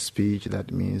speech,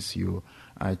 that means you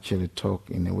actually talk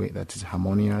in a way that is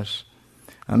harmonious.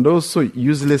 And also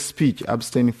useless speech,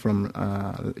 abstaining from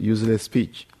useless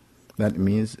speech, that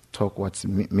means talk what's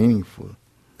meaningful.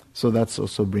 So that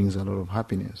also brings a lot of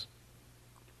happiness.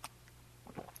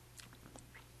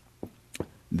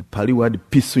 The Pali word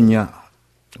pisunya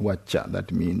wacha,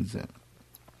 that means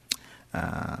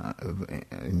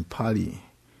in Pali,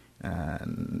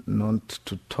 not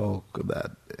to talk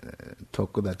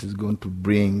that is going to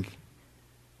bring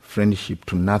friendship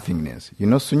to nothingness. You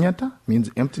know, sunyata means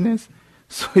emptiness.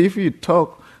 So if you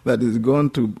talk that is going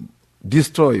to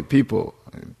destroy people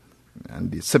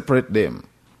and separate them,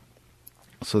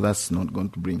 so that's not going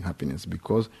to bring happiness,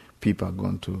 because people are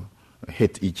going to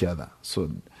hate each other.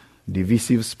 So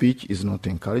divisive speech is not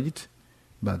encouraged,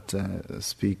 but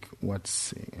speak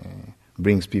what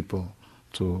brings people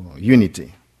to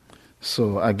unity.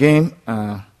 So again,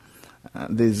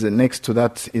 there's next to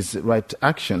that is right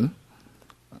action,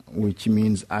 which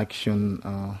means action.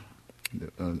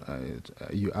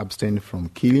 You abstain from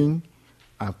killing,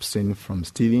 abstain from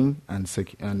stealing, and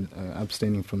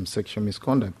abstaining from sexual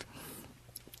misconduct.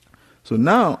 So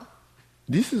now,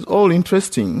 this is all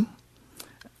interesting,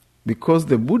 because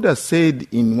the Buddha said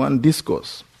in one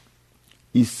discourse,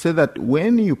 he said that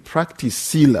when you practice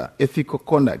sila, ethical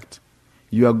conduct,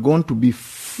 you are going to be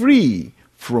free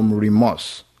from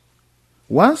remorse.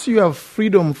 Once you have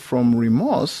freedom from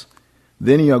remorse,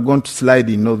 then you are going to slide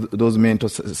in those mental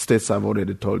states I've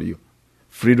already told you.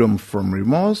 Freedom from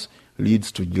remorse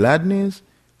leads to gladness,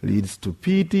 leads to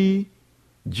pity,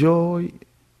 joy,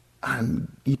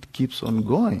 and it keeps on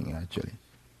going, actually.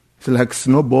 It's like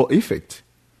snowball effect.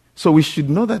 So we should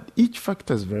know that each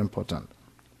factor is very important.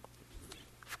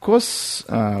 Of course,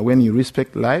 when you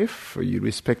respect life, you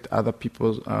respect other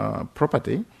people's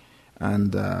property,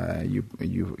 and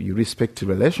you respect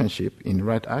relationship in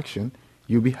right action,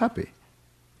 you'll be happy.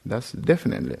 That's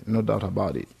definitely, no doubt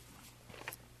about it.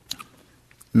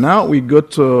 Now we go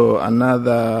to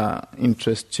another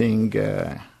interesting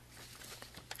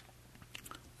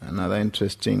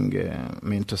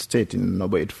mental state in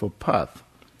Noble Eightfold Path.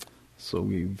 So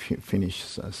we've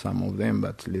finished some of them,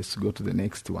 but let's go to the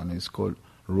next one. It's called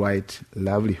right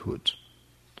livelihood.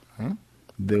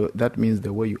 That means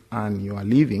the way you earn your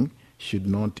living should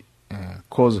not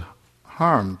cause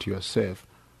harm to yourself,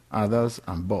 others,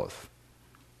 and both.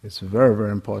 It's very,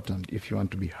 very important if you want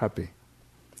to be happy.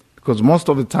 Because most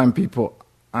of the time people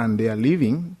earn their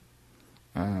living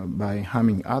by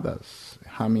harming others,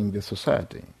 harming the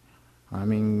society,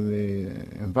 harming the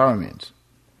environment.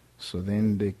 So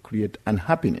then they create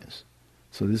unhappiness.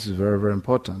 So this is very, very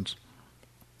important.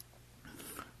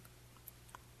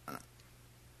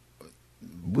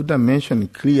 Buddha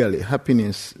mentioned clearly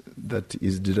happiness that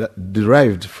is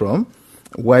derived from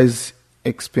wise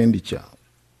expenditure.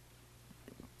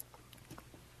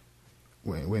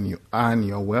 When you earn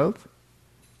your wealth,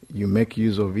 you make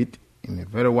use of it in a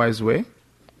very wise way,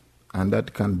 and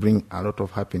that can bring a lot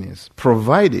of happiness,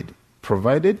 provided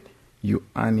you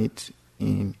earn it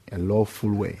in a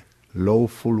lawful way.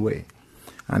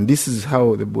 And this is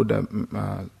how the Buddha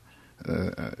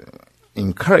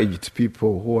encouraged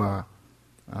people who are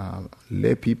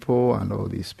lay people and all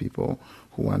these people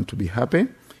who want to be happy.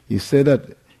 He said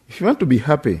that If you want to be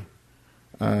happy,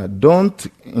 don't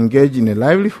engage in a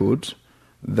livelihood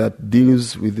that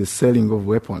deals with the selling of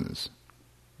weapons,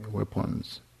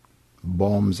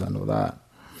 bombs and all that.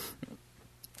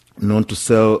 Known to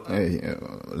sell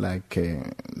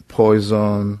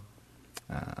poison,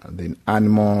 the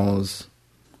animals,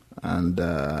 and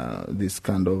this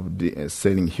kind of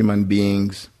selling human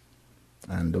beings,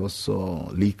 and also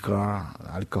liquor,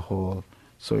 alcohol.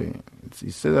 So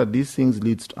he said that these things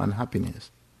lead to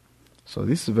unhappiness. So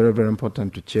this is very, very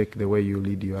important to check the way you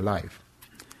lead your life.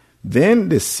 Then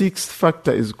the sixth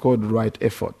factor is called right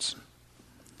efforts.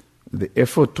 The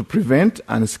effort to prevent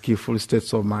unskillful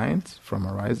states of mind from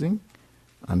arising,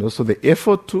 and also the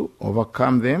effort to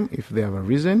overcome them if they have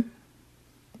arisen.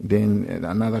 Then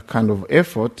another kind of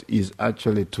effort is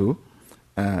actually to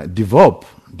develop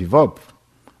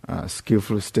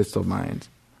skillful states of mind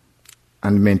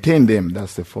and maintain them.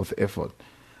 That's the fourth effort.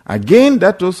 Again,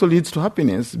 that also leads to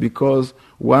happiness, because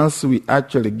once we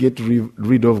actually get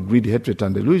rid of greed, hatred,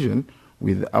 and delusion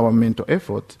with our mental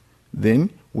effort,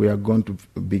 then we are going to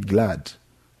be glad.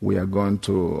 We are going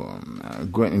to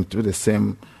go into the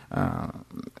same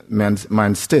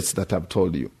mind states that I've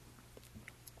told you.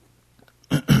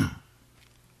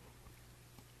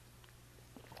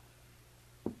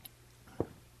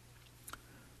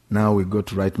 Now we go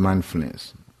to right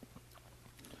mindfulness.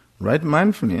 Right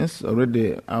mindfulness,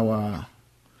 already our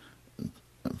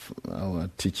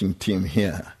teaching team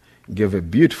here gave a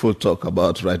beautiful talk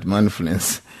about right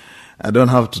mindfulness. I don't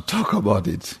have to talk about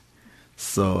it.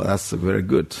 So that's very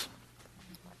good.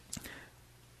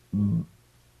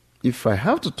 If I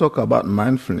have to talk about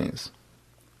mindfulness,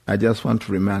 I just want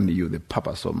to remind you the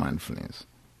purpose of mindfulness.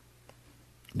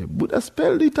 The Buddha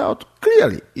spelled it out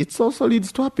clearly. It also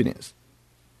leads to happiness.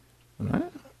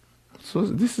 Right? So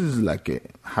this is like a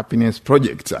happiness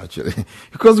project, actually,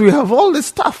 because we have all the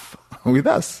stuff with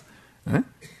us.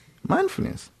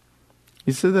 Mindfulness.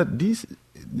 He said that this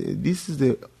is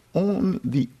the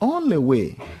only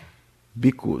way,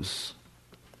 because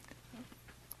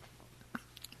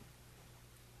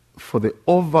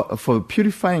for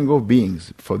purifying of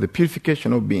beings, for the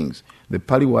purification of beings, the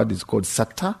Pali word is called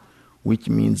satta, which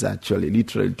means actually,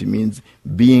 literally, it means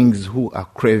beings who are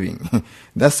craving.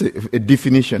 That's a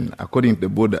definition according to the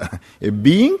Buddha. A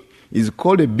being is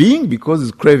called a being because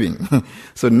it's craving.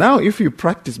 So now if you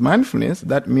practice mindfulness,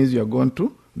 that means you're going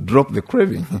to drop the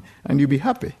craving and you'll be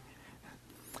happy.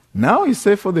 Now he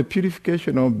says for the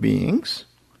purification of beings,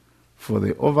 for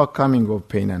the overcoming of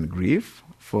pain and grief,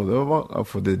 for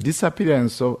the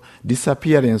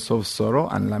disappearance of sorrow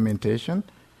and lamentation,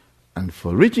 and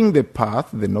for reaching the path,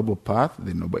 the Noble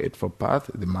Eightfold Path,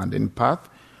 the mundane path.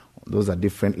 Those are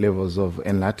different levels of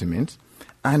enlightenment.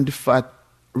 And for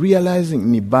realizing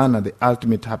Nibbana, the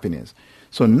ultimate happiness.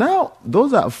 So now,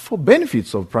 those are 4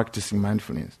 benefits of practicing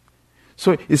mindfulness.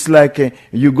 So it's like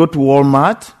you go to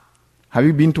Walmart. Have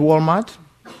you been to Walmart?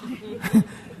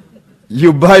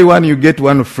 You buy one, you get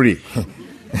one free.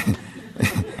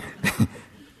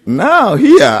 Now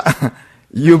here,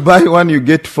 you buy one, you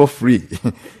get 4 free.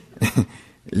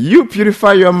 You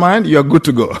purify your mind, you are good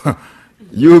to go.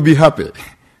 You will be happy.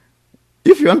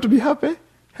 If you want to be happy,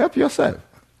 help yourself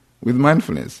with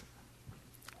mindfulness.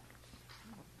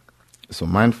 So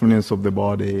mindfulness of the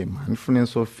body,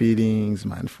 mindfulness of feelings,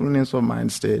 mindfulness of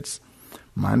mind states,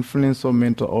 mindfulness of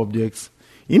mental objects.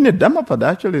 In the Dhammapada,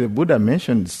 actually, the Buddha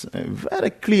mentions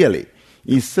very clearly,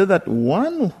 he said that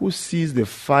one who sees the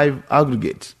 5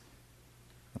 aggregates,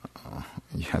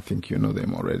 I think you know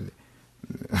them already,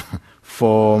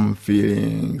 form,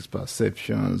 feelings,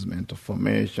 perceptions, mental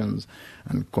formations,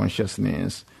 and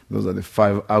consciousness. Those are the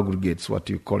 5 aggregates. What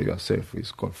you call yourself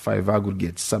is called 5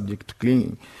 aggregates, subject to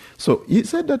clinging. So he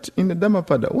said that in the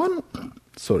Dhammapada,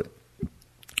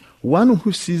 one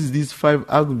who sees these 5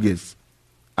 aggregates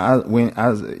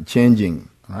as changing,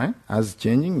 right? As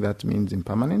changing, that means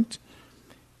impermanent.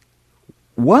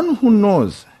 One who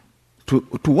knows, to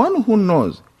one who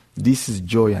knows, this is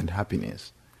joy and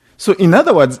happiness. So in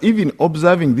other words, even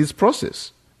observing this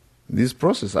process is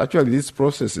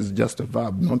just a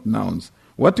verb, not nouns.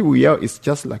 What we are is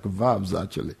just like verbs,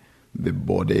 actually. The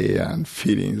body and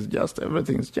feelings, just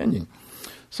everything is changing.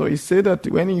 So he said that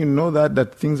when you know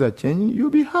that things are changing,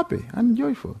 you'll be happy and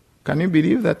joyful. Can you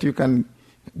believe that you can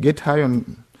get high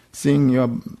on seeing your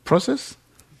process?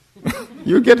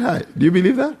 You get high. Do you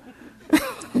believe that?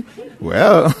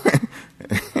 Well,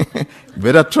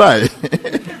 better try.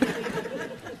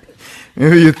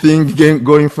 Maybe you think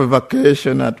going for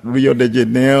vacation at Rio de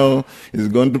Janeiro is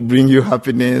going to bring you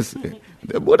happiness.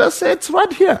 The Buddha said it's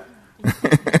right here.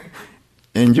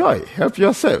 Enjoy. Help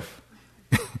yourself.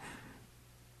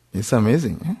 It's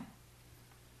amazing.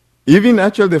 Even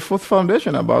actually the fourth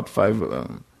foundation about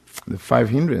the five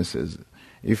hindrances.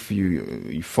 If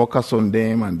you focus on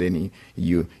them and then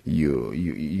you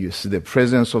see the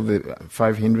presence of the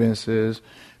five hindrances,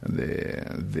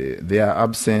 their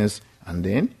absence, and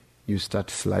then you start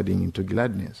sliding into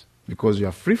gladness because you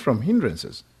are free from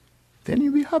hindrances. Then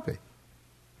you'll be happy.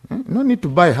 No need to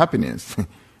buy happiness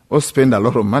or spend a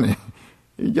lot of money.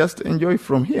 You just enjoy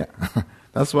from here.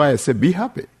 That's why I say be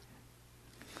happy.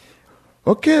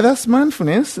 Okay, that's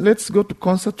mindfulness. Let's go to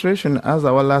concentration as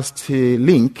our last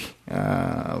link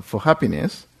for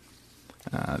happiness.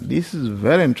 This is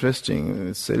very interesting.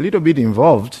 It's a little bit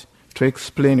involved to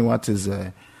explain what is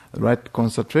right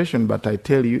concentration, but I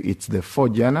tell you it's the 4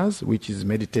 jhanas, which is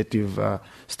meditative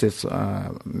states,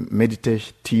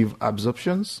 meditative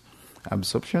absorptions.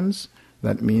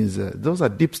 That means those are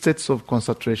deep states of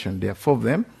concentration. There are 4 of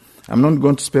them. I'm not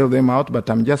going to spell them out, but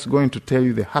I'm just going to tell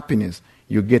you the happiness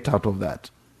you get out of that.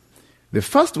 The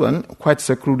first one, quite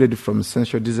secluded from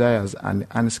sensual desires and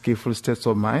unskillful states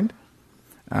of mind.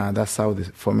 That's how the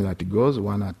formula goes.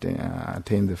 One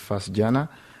attain the first jhana.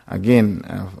 Again,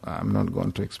 I'm not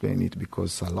going to explain it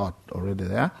because it's a lot already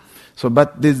there. So,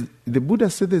 but the Buddha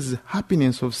said there's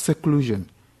happiness of seclusion.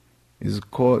 It's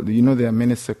called, there are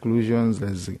many seclusions.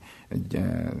 There's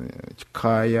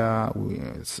kaya,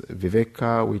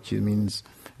 viveka, which means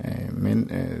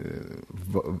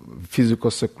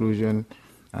physical seclusion,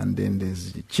 and then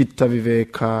there's chitta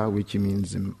viveka, which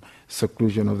means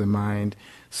seclusion of the mind.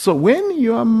 So when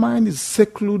your mind is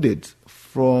secluded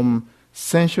from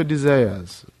sensual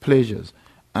desires, pleasures,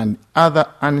 and other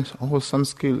unwholesome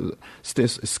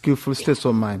skillful states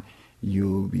of mind,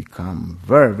 you become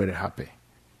very, very happy.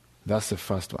 That's the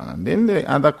first one. And then the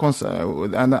other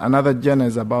another jhana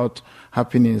is about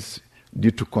happiness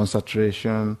due to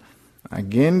concentration.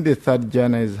 Again, the third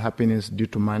jhana is happiness due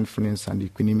to mindfulness and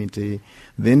equanimity.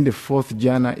 Then the fourth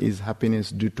jhana is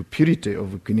happiness due to purity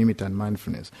of equanimity and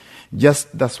mindfulness.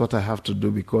 Just that's what I have to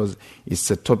do because it's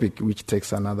a topic which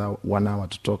takes another 1 hour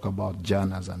to talk about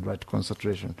jhanas and right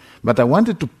concentration. But I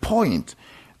wanted to point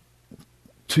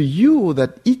to you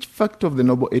that each factor of the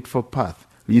Noble Eightfold Path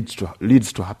leads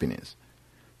to happiness.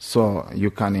 So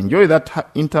you can enjoy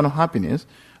that internal happiness,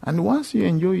 and once you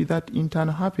enjoy that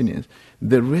internal happiness,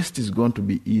 the rest is going to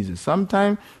be easy.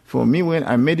 Sometimes, for me, when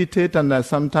I meditate and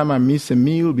sometimes I miss a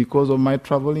meal because of my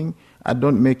traveling, I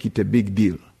don't make it a big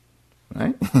deal,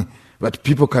 right? But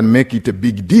people can make it a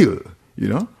big deal,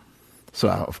 So,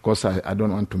 of course, I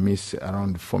don't want to miss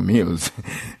around 4 meals,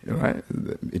 right?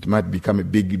 It might become a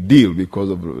big deal because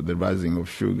of the rising of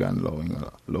sugar and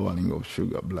lowering of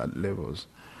sugar blood levels.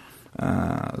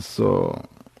 So,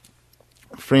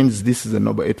 friends, this is the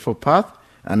Noble Eightfold Path,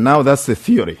 and now that's the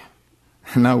theory.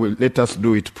 Now let us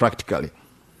do it practically.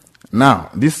 Now,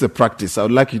 this is a practice. I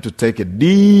would like you to take a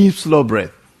deep, slow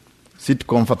breath. Sit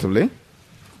comfortably.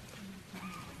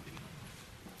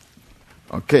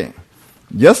 Okay.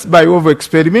 Just by way of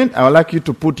experiment, I would like you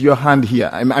to put your hand here.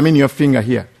 I mean your finger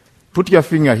here. Put your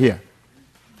finger here.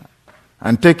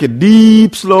 And take a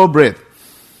deep, slow breath.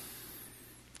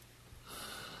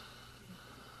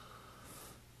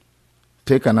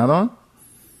 Take another one.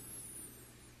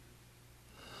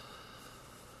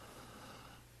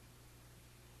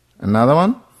 Another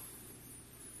one.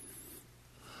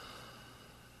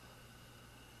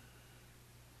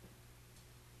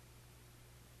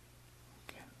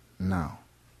 Okay. Now,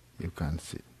 you can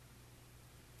see.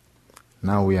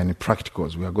 Now we are in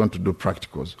practicals. We are going to do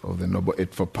practicals of the Noble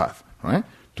Eightfold Path, right?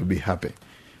 To be happy.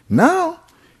 Now,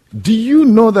 do you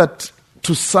know that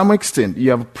to some extent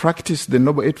you have practiced the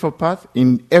Noble Eightfold Path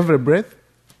in every breath?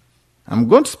 I'm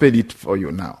going to spell it for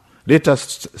you now. Let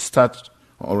us start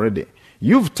already.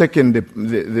 You've taken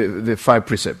the 5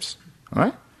 precepts,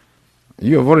 right?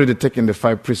 You have already taken the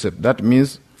 5 precepts. That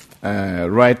means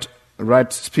right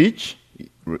speech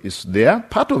is there,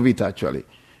 part of it actually,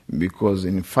 because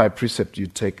in 5 precepts you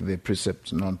take the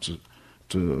precept not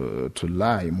to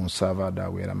lie,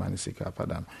 musavada, wera, manisika,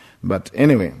 padam. But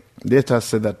anyway, let us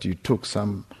say that you took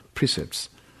some precepts,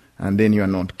 and then you are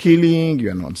not killing, you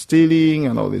are not stealing,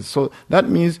 and all this. So that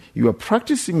means you are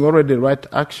practicing already right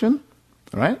action,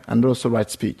 right, and also right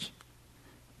speech,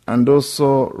 and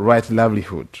also right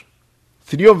livelihood.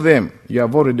 3 of them you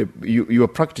have already you are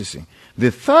practicing.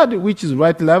 The third, which is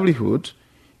right livelihood,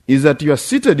 is that you are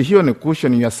seated here on a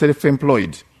cushion, you are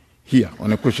self-employed here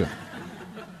on a cushion.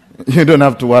 You don't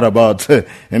have to worry about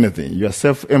anything. You are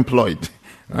self-employed.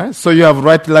 Right? So you have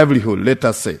right livelihood, let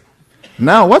us say.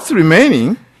 Now what's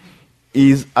remaining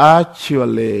is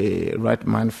actually right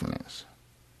mindfulness,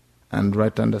 and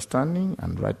right understanding,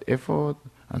 and right effort,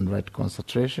 and right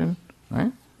concentration,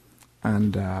 right?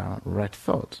 And right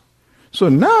thought. So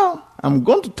now, I'm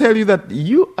going to tell you that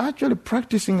you actually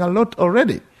practicing a lot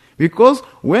already. Because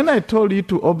when I told you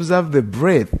to observe the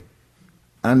breath,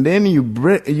 and then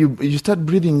you start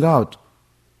breathing out,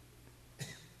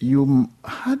 you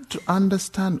had to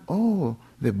understand,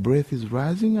 the breath is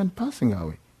rising and passing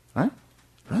away. Right?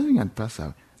 Rising and passing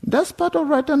away. That's part of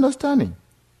right understanding.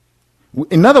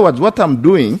 In other words, what I'm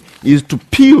doing is to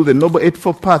peel the Noble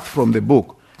Eightfold Path from the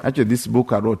book. Actually, this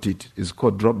book, I wrote it. It's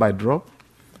called Drop by Drop.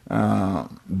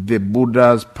 The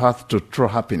Buddha's Path to True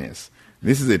Happiness.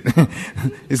 This is it.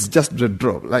 It's just the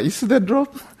drop. Like, you see the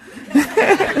drop?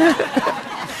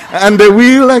 And the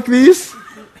wheel like this?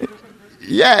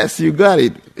 Yes, you got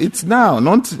it. It's now,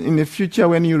 not in the future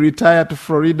when you retire to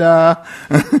Florida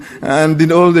and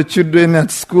then all the children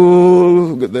at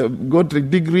school got a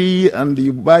degree and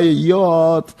you buy a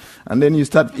yacht and then you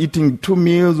start eating 2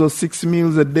 meals or 6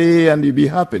 meals a day and you be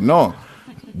happy. No.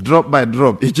 Drop by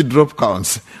drop. Each drop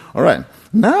counts. All right.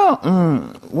 Now,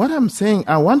 what I'm saying,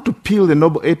 I want to peel the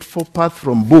Noble Eightfold Path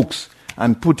from books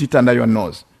and put it under your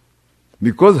nose.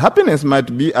 Because happiness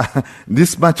might be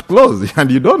this much close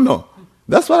and you don't know.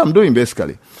 That's what I'm doing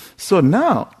basically. So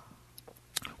now,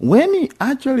 when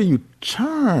you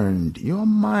turned your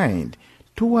mind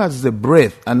towards the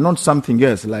breath and not something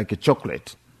else like a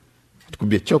chocolate. It could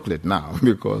be a chocolate now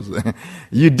because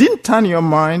you didn't turn your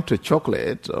mind to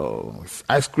chocolate or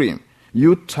ice cream.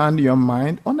 You turned your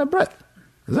mind on the breath.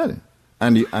 Is that it?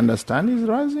 And you understand it's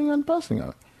rising and passing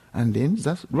out. And then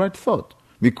that's right thought.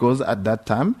 Because at that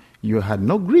time, you had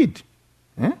no greed.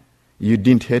 You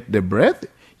didn't hate the breath.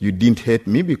 You didn't hate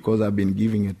me because I've been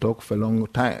giving a talk for a long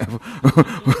time.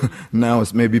 Now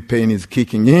maybe pain is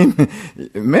kicking in.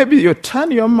 Maybe you turn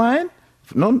your mind,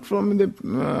 not from the...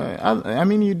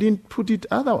 you didn't put it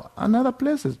other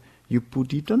places. You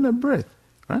put it on the breath.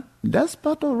 Right? That's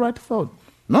part of right thought.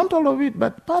 Not all of it,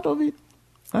 but part of it.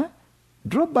 Right?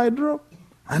 Drop by drop.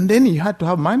 And then you had to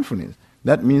have mindfulness.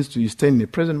 That means you stay in the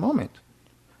present moment.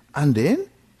 And then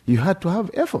you had to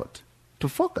have effort to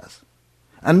focus.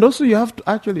 And also you have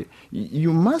to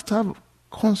you must have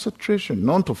concentration,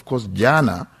 not of course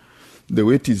jhana, the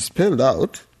way it is spelled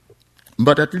out,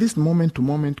 but at least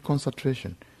moment-to-moment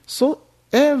concentration. So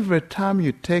every time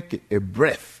you take a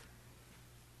breath,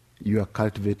 you are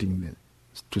cultivating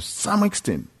to some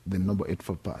extent the Noble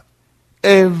Eightfold Path.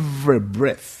 Every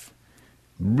breath,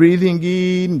 breathing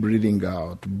in, breathing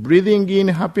out, breathing in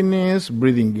happiness,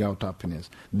 breathing out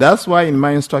happiness. That's why in my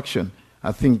instruction,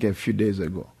 I think a few days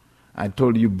ago, I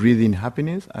told you breathe in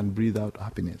happiness and breathe out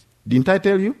happiness. Didn't I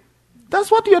tell you?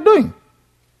 That's what you're doing.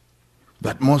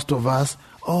 But most of us,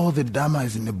 the Dharma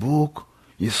is in the book.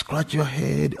 You scratch your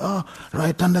head.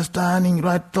 Right understanding,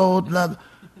 right thought.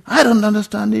 I don't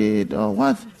understand it.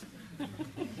 What?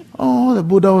 The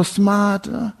Buddha was smart.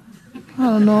 I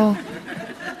don't know.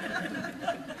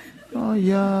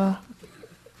 Yeah.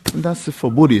 That's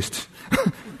for Buddhists.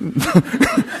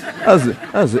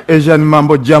 As Asian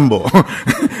mambo jumbo.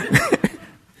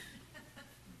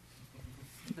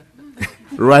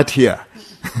 Right here.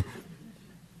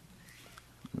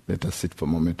 Let us sit for a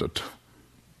moment or two.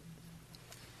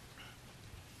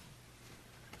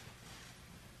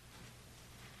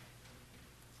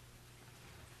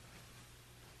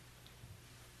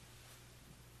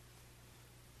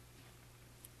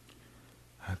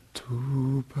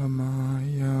 Atupamaya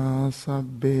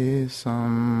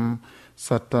sabbesam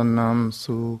satanam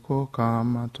sukho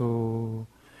kamato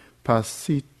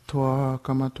pasitva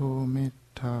kamato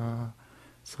metta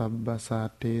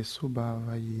sabbasate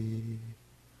subhavaye.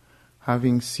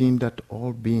 Having seen that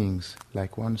all beings,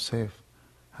 like oneself,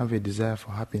 have a desire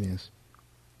for happiness,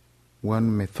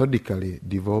 one methodically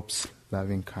develops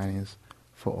loving kindness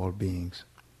for all beings.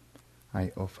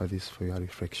 I offer this for your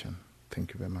reflection.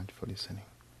 Thank you very much for listening.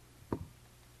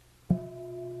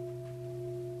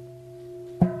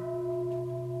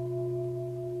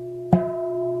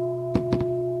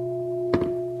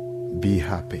 Be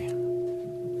happy.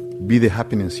 Be the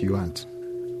happiness you want.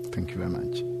 Thank you very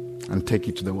much. And take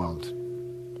it to the world.